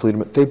 Lieutenant Governor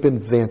Pleedman, they've been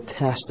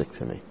fantastic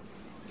to me.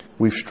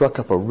 We've struck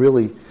up a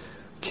really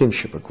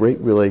kinship, a great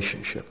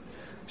relationship.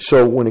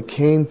 So when it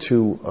came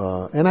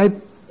to, and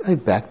I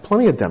backed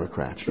plenty of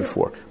Democrats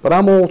before, but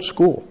I'm old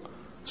school.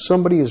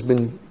 Somebody has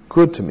been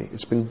good to me.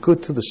 It's been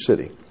good to the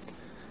city.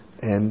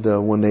 And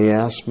when they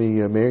asked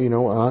me,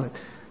 Mayor,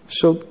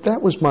 so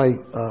that was my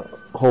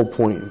whole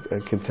point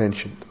of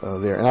contention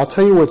there. And I'll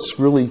tell you what's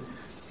really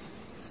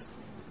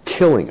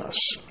killing us,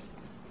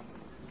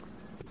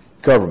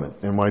 government,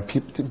 and why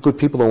good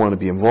people don't want to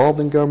be involved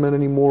in government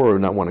anymore or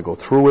not want to go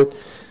through it.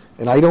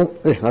 And I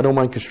don't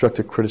mind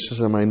constructive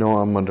criticism. I know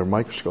I'm under a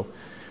microscope.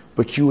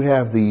 But you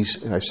have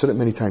these, and I've said it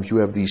many times, you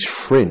have these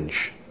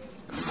fringe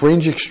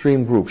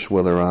extreme groups,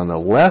 whether on the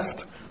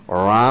left or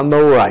on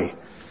the right,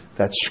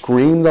 that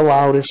scream the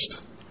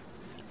loudest,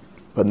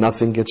 but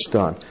nothing gets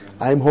done.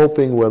 I'm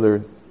hoping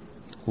whether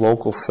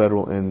local,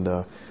 federal,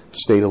 and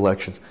state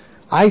elections,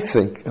 I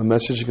think a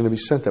message is going to be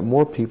sent that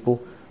more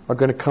people are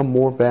going to come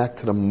more back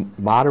to the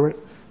moderate,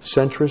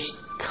 centrist,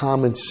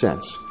 common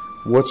sense.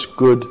 What's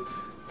good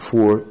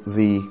for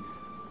the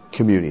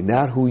community,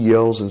 not who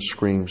yells and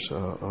screams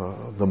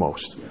the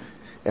most.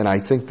 And I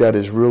think that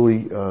has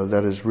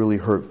really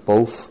hurt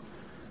both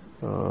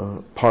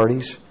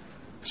parties.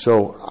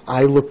 So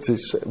I look to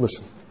say,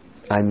 listen,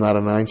 I'm not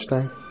an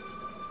Einstein.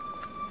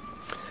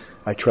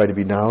 I try to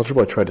be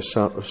knowledgeable. I try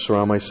to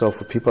surround myself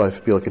with people. I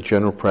feel like a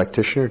general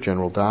practitioner,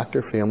 general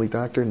doctor, family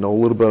doctor, know a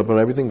little bit about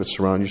everything, but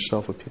surround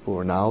yourself with people who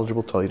are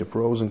knowledgeable, tell you the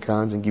pros and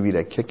cons, and give you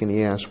that kick in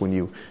the ass when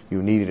you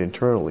need it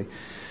internally.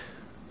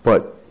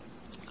 But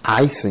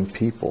I think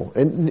people,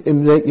 and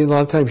a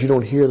lot of times you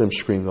don't hear them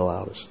scream the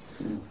loudest.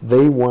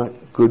 They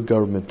want good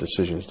government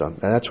decisions done.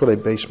 And that's what I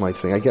base my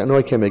thing. I know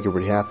I can't make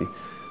everybody happy.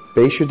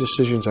 Base your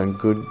decisions on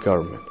good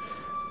government.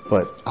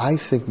 But I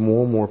think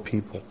more and more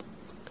people,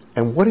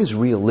 and what is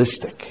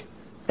realistic,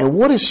 and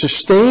what is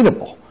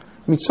sustainable.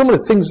 I mean, some of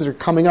the things that are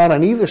coming out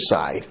on either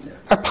side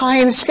are pie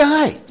in the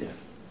sky.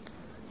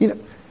 You know,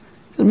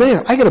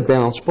 Mayor, I got to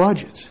balance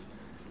budgets.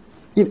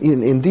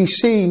 In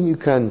D.C., you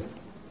can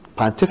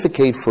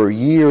pontificate for a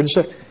year. It's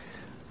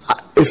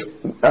if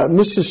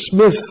Mrs.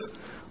 Smith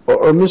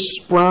or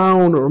Mrs.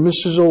 Brown or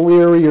Mrs.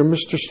 O'Leary or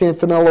Mr.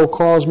 Stantonello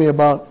calls me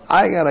about,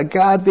 I got a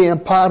goddamn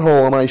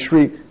pothole on my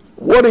street,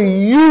 what are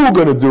you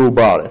going to do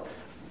about it?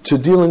 To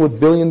dealing with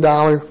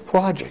billion-dollar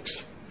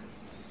projects.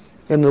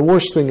 And the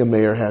worst thing a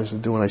mayor has to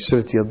do, and I said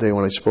it the other day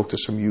when I spoke to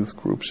some youth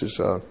groups, is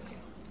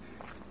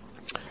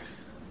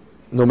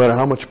no matter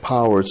how much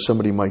power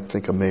somebody might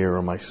think a mayor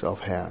or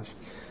myself has,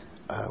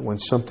 when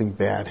something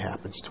bad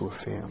happens to a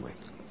family,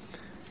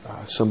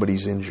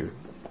 somebody's injured,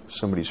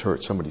 somebody's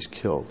hurt, somebody's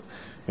killed,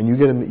 and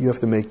you have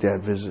to make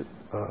that visit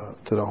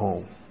to the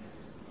home.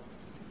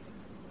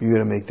 You got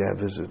to make that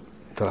visit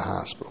to the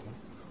hospital.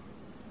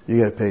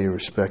 You got to pay your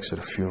respects at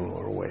a funeral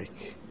or a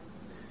wake.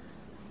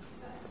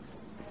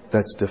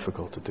 That's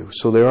difficult to do.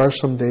 So there are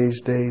some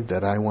days, Dave,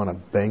 that I want to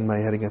bang my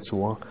head against the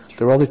wall.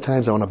 There are other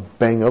times I want to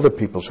bang other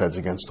people's heads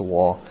against the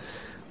wall.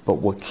 But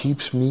what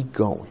keeps me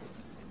going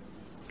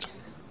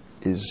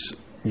is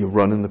you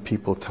run into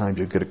people at times,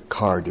 you get a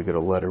card, you get a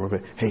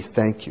letter, hey,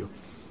 thank you.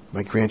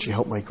 You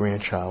helped my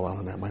grandchild out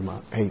on that, my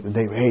mom. Hey, the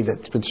neighbor, hey,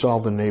 that's been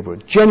solved in the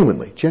neighborhood.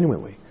 Genuinely.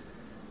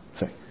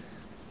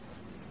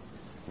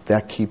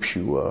 That keeps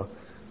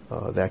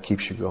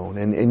you going.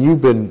 And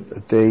you've been,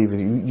 Dave,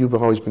 and you've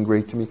always been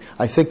great to me.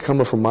 I think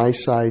coming from my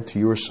side to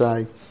your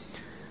side,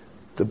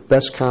 the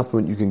best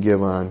compliment you can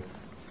give on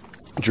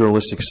the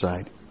journalistic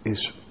side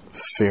is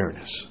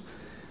fairness.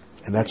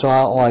 And that's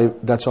all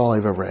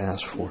I've ever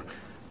asked for.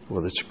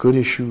 Whether it's a good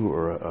issue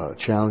or a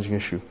challenging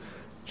issue,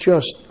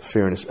 just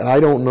fairness. And I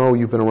don't know,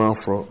 you've been around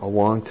for a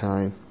long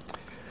time.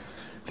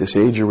 This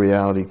age of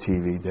reality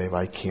TV, Dave,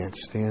 I can't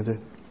stand it.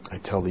 I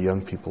tell the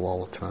young people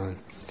all the time.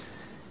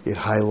 It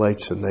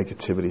highlights the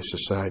negativity of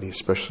society,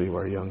 especially of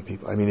our young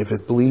people. I mean, if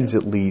it bleeds,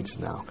 it leads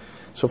now.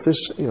 So if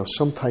there's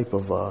some type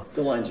of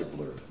the lines are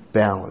blurred.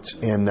 Balance,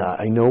 and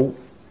I know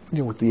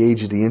with the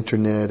age of the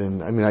internet,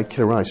 and I mean I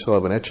kid around, I still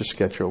have an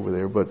Etch-a-Sketch over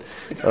there, but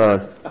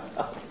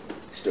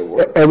still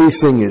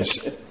everything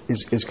is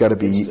got to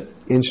be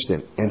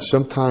instant. And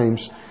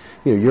sometimes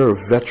you're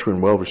a veteran,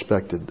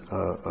 well-respected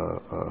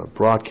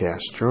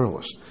broadcast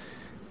journalist.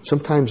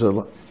 Sometimes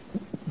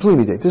believe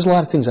me, Dave, there's a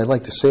lot of things I'd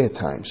like to say at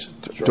times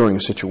during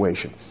a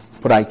situation,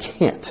 but I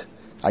can't.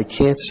 I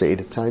can't say it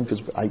at times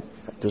because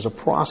there's a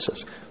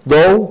process.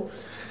 Though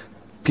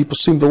people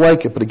seem to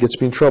like it, but it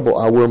gets me in trouble.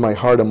 I'll wear my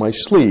heart on my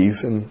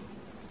sleeve, and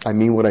I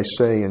mean what I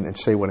say and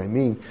say what I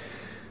mean.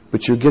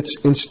 But you get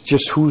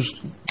just who's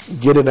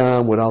get it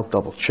on without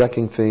double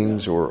checking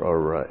things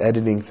or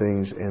editing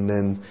things, and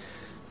then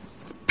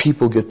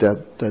people get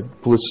that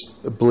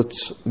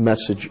blitz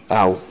message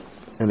out,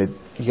 and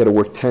you got to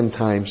work 10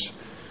 times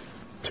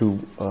to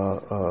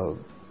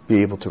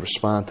be able to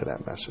respond to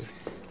that message.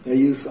 Now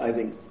I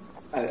think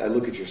I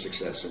look at your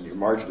success and your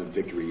margin of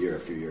victory year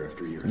after year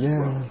after year.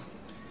 Yeah,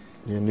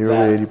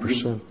 nearly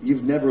 80%.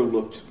 You've never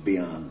looked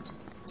beyond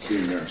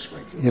being mayor of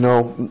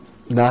Springfield.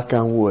 Knock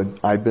on wood,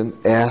 I've been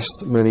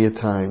asked many a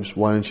times,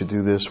 why don't you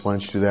do this, why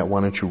don't you do that,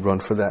 why don't you run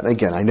for that? And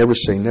again, I never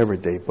say never,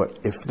 Dave, but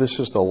if this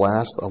is the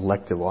last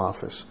elective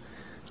office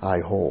I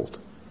hold,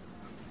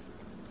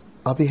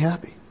 I'll be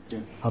happy. Yeah.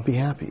 I'll be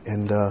happy.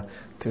 And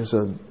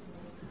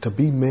to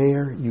be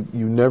mayor, you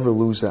never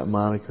lose that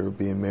moniker of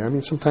being mayor. I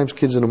mean, sometimes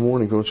kids in the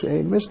morning go and say,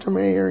 hey, Mr.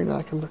 Mayor, you're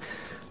not going to...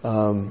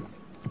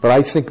 But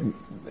I think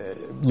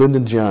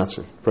Lyndon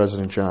Johnson,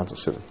 President Johnson,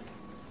 said,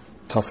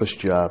 toughest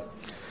job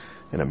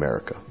in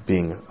America,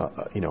 being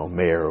a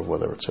mayor, or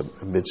whether it's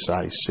a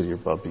mid-sized city or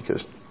above,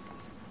 because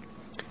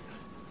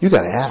you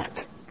got to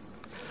act.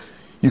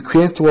 You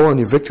can't dwell on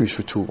your victories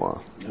for too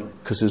long,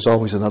 because there's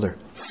always another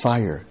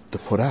fire to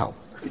put out.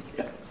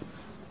 Yeah.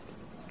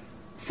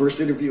 First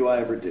interview I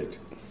ever did,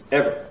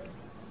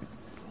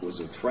 was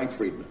with Frank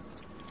Friedman.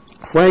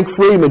 Frank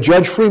Friedman,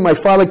 Judge Friedman. My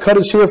father cut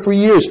his hair for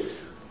years.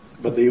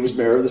 But he was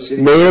mayor of the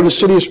city. Mayor of the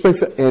city of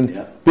Springfield,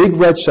 and big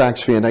Red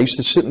Sox fan. I used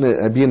to sit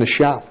I'd be in the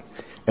shop,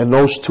 and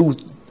those two,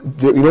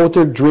 you know what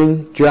their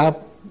dream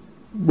job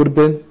would have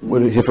been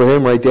for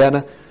him right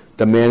there?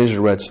 The manager of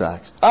the Red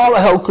Sox. How the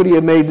hell could he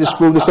have made this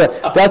move?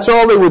 That's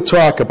all they would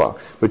talk about.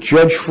 But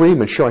Judge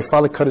Friedman, sure, my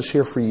father cut his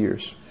hair for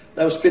years.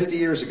 That was 50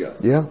 years ago.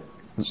 Yeah.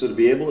 So to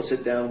be able to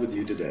sit down with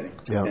you today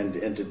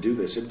and to do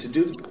this, and to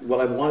do what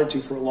I wanted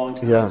to for a long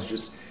time, is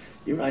just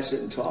you and I sit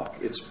and talk.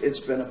 It's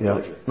been a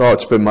pleasure. No,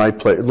 it's been my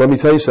pleasure. Let me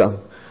tell you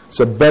something. It's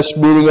the best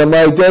meeting of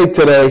my day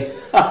today.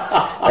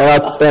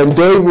 and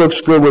Dave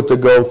looks good with the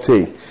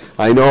goatee.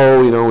 I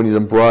know, when he's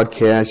in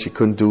broadcast, you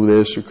couldn't do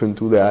this, you couldn't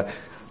do that.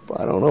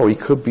 But I don't know. He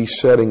could be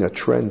setting a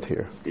trend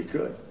here. He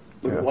could.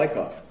 Look at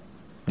Wyckoff.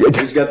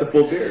 He's got the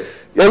full beard.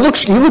 Yeah, he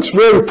looks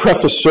very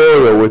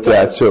professorial with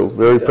that too.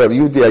 Very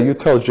you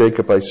tell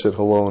Jacob I said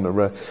hello and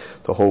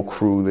the whole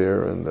crew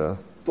there. And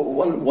but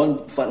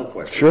one final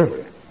question. Sure. For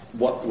you.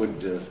 What would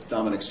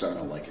Domenic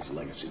Sarno like his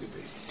legacy to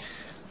be?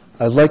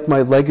 I'd like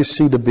my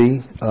legacy to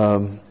be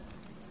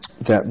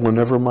that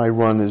whenever my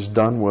run is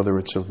done, whether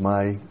it's of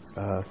my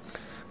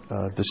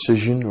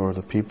decision or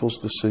the people's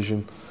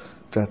decision,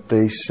 that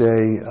they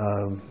say,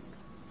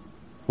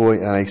 boy,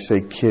 and I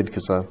say kid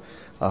because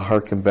I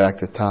harken back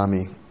to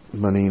Tommy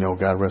Menino,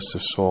 God rest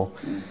his soul.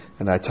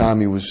 And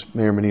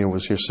Mayor Menino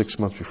was here 6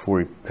 months before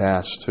he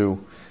passed,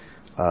 too.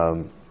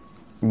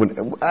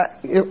 When I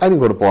didn't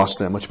go to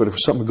Boston that much, but if it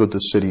was something good to the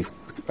city,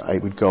 I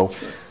would go.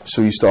 Sure.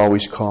 So he used to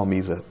always call me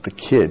the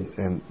kid.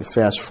 And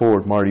fast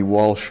forward, Marty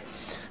Walsh,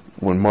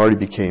 when Marty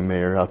became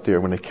mayor out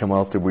there, when they came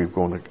out there, we were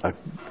going to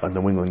a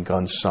New England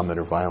Gun Summit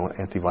or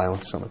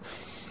anti-violence summit.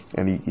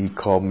 And he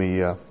called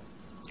me,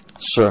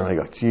 sir, and I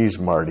go, geez,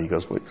 Marty. He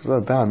goes,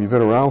 well, Dom, you've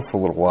been around for a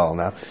little while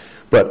now.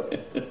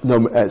 But,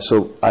 no,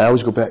 so I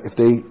always go back. If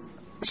they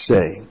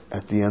say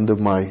at the end of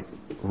my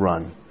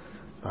run,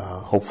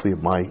 hopefully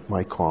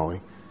my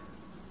calling,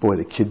 boy,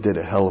 the kid did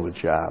a hell of a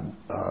job,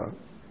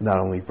 not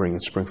only bringing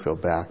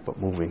Springfield back, but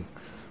moving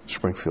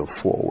Springfield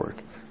forward.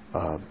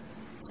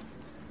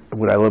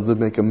 Would I love to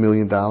make $1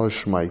 million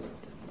for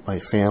my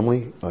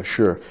family?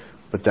 Sure,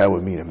 but that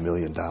would mean $1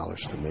 million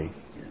to me.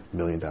 $1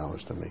 million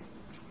to me.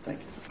 Thank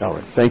you. All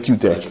right, thank you,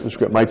 Dave. It was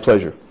great. My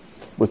pleasure.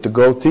 With the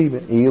goatee,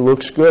 he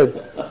looks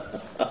good.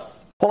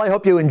 Well, I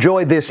hope you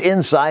enjoyed this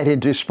insight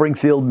into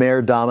Springfield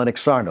Mayor Domenic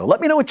Sarno.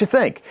 Let me know what you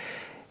think.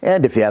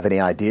 And if you have any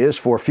ideas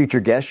for future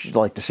guests you'd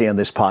like to see on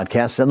this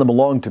podcast, send them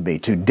along to me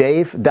to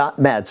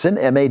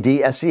dave.madsen,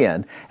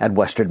 M-A-D-S-E-N, at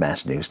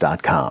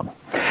westernmassnews.com.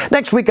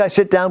 Next week, I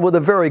sit down with a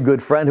very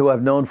good friend who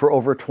I've known for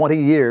over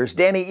 20 years,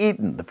 Danny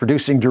Eaton, the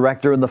producing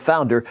director and the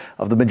founder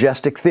of the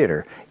Majestic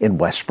Theater in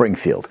West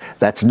Springfield.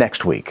 That's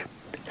next week.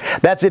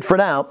 That's it for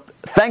now.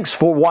 Thanks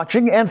for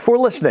watching and for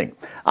listening.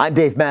 I'm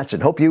Dave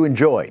Madsen. Hope you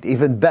enjoyed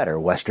Even Better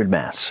Western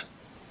Mass.